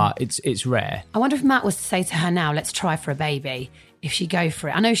are, but it's rare. I wonder if Matt was to say to her now, let's try for a baby, if she'd go for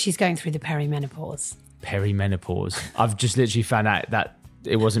it. I know she's going through the perimenopause. Perimenopause. I've just literally found out that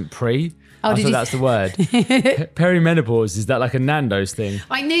it wasn't pre. Oh, I thought that's the word. Perimenopause, is that like a Nando's thing?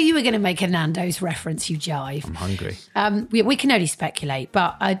 I knew you were going to make a Nando's reference, you jive. I'm hungry. We can only speculate,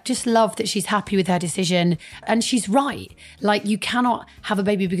 but I just love that she's happy with her decision, and she's right. Like, you cannot have a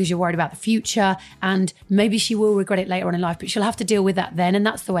baby because you're worried about the future, and maybe she will regret it later on in life, but she'll have to deal with that then, and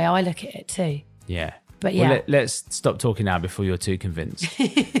that's the way I look at it too. Yeah. But yeah. Well, let's stop talking now before you're too convinced.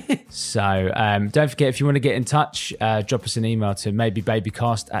 So don't forget, if you want to get in touch, drop us an email to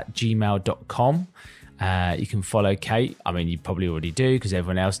maybebabycast@gmail.com. You can follow Kate. I mean, you probably already do because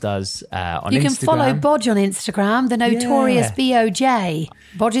everyone else does on Instagram. You can follow Bodge on Instagram, the notorious BOJ.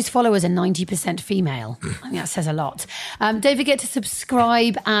 Bodge's followers are 90% female. I think that says a lot. Don't forget to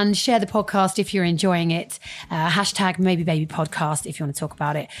subscribe and share the podcast if you're enjoying it. Hashtag #MaybeBabyPodcast if you want to talk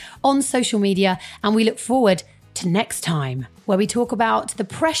about it on social media. And we look forward to next time, where we talk about the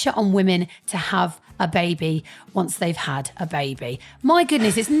pressure on women to have a baby once they've had a baby. My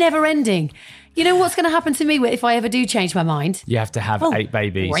goodness, it's never ending. You know what's going to happen to me if I ever do change my mind? You have to have 8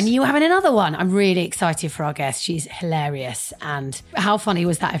 babies. When you having another one? I'm really excited for our guest. She's hilarious. And how funny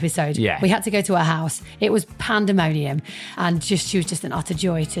was that episode? Yeah. We had to go to her house. It was pandemonium. And she was just an utter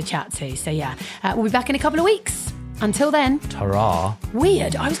joy to chat to. So yeah, we'll be back in a couple of weeks. Until then. Ta-ra.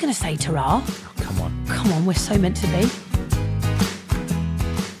 Weird. I was going to say ta-ra. Come on. Come on, we're so meant to be.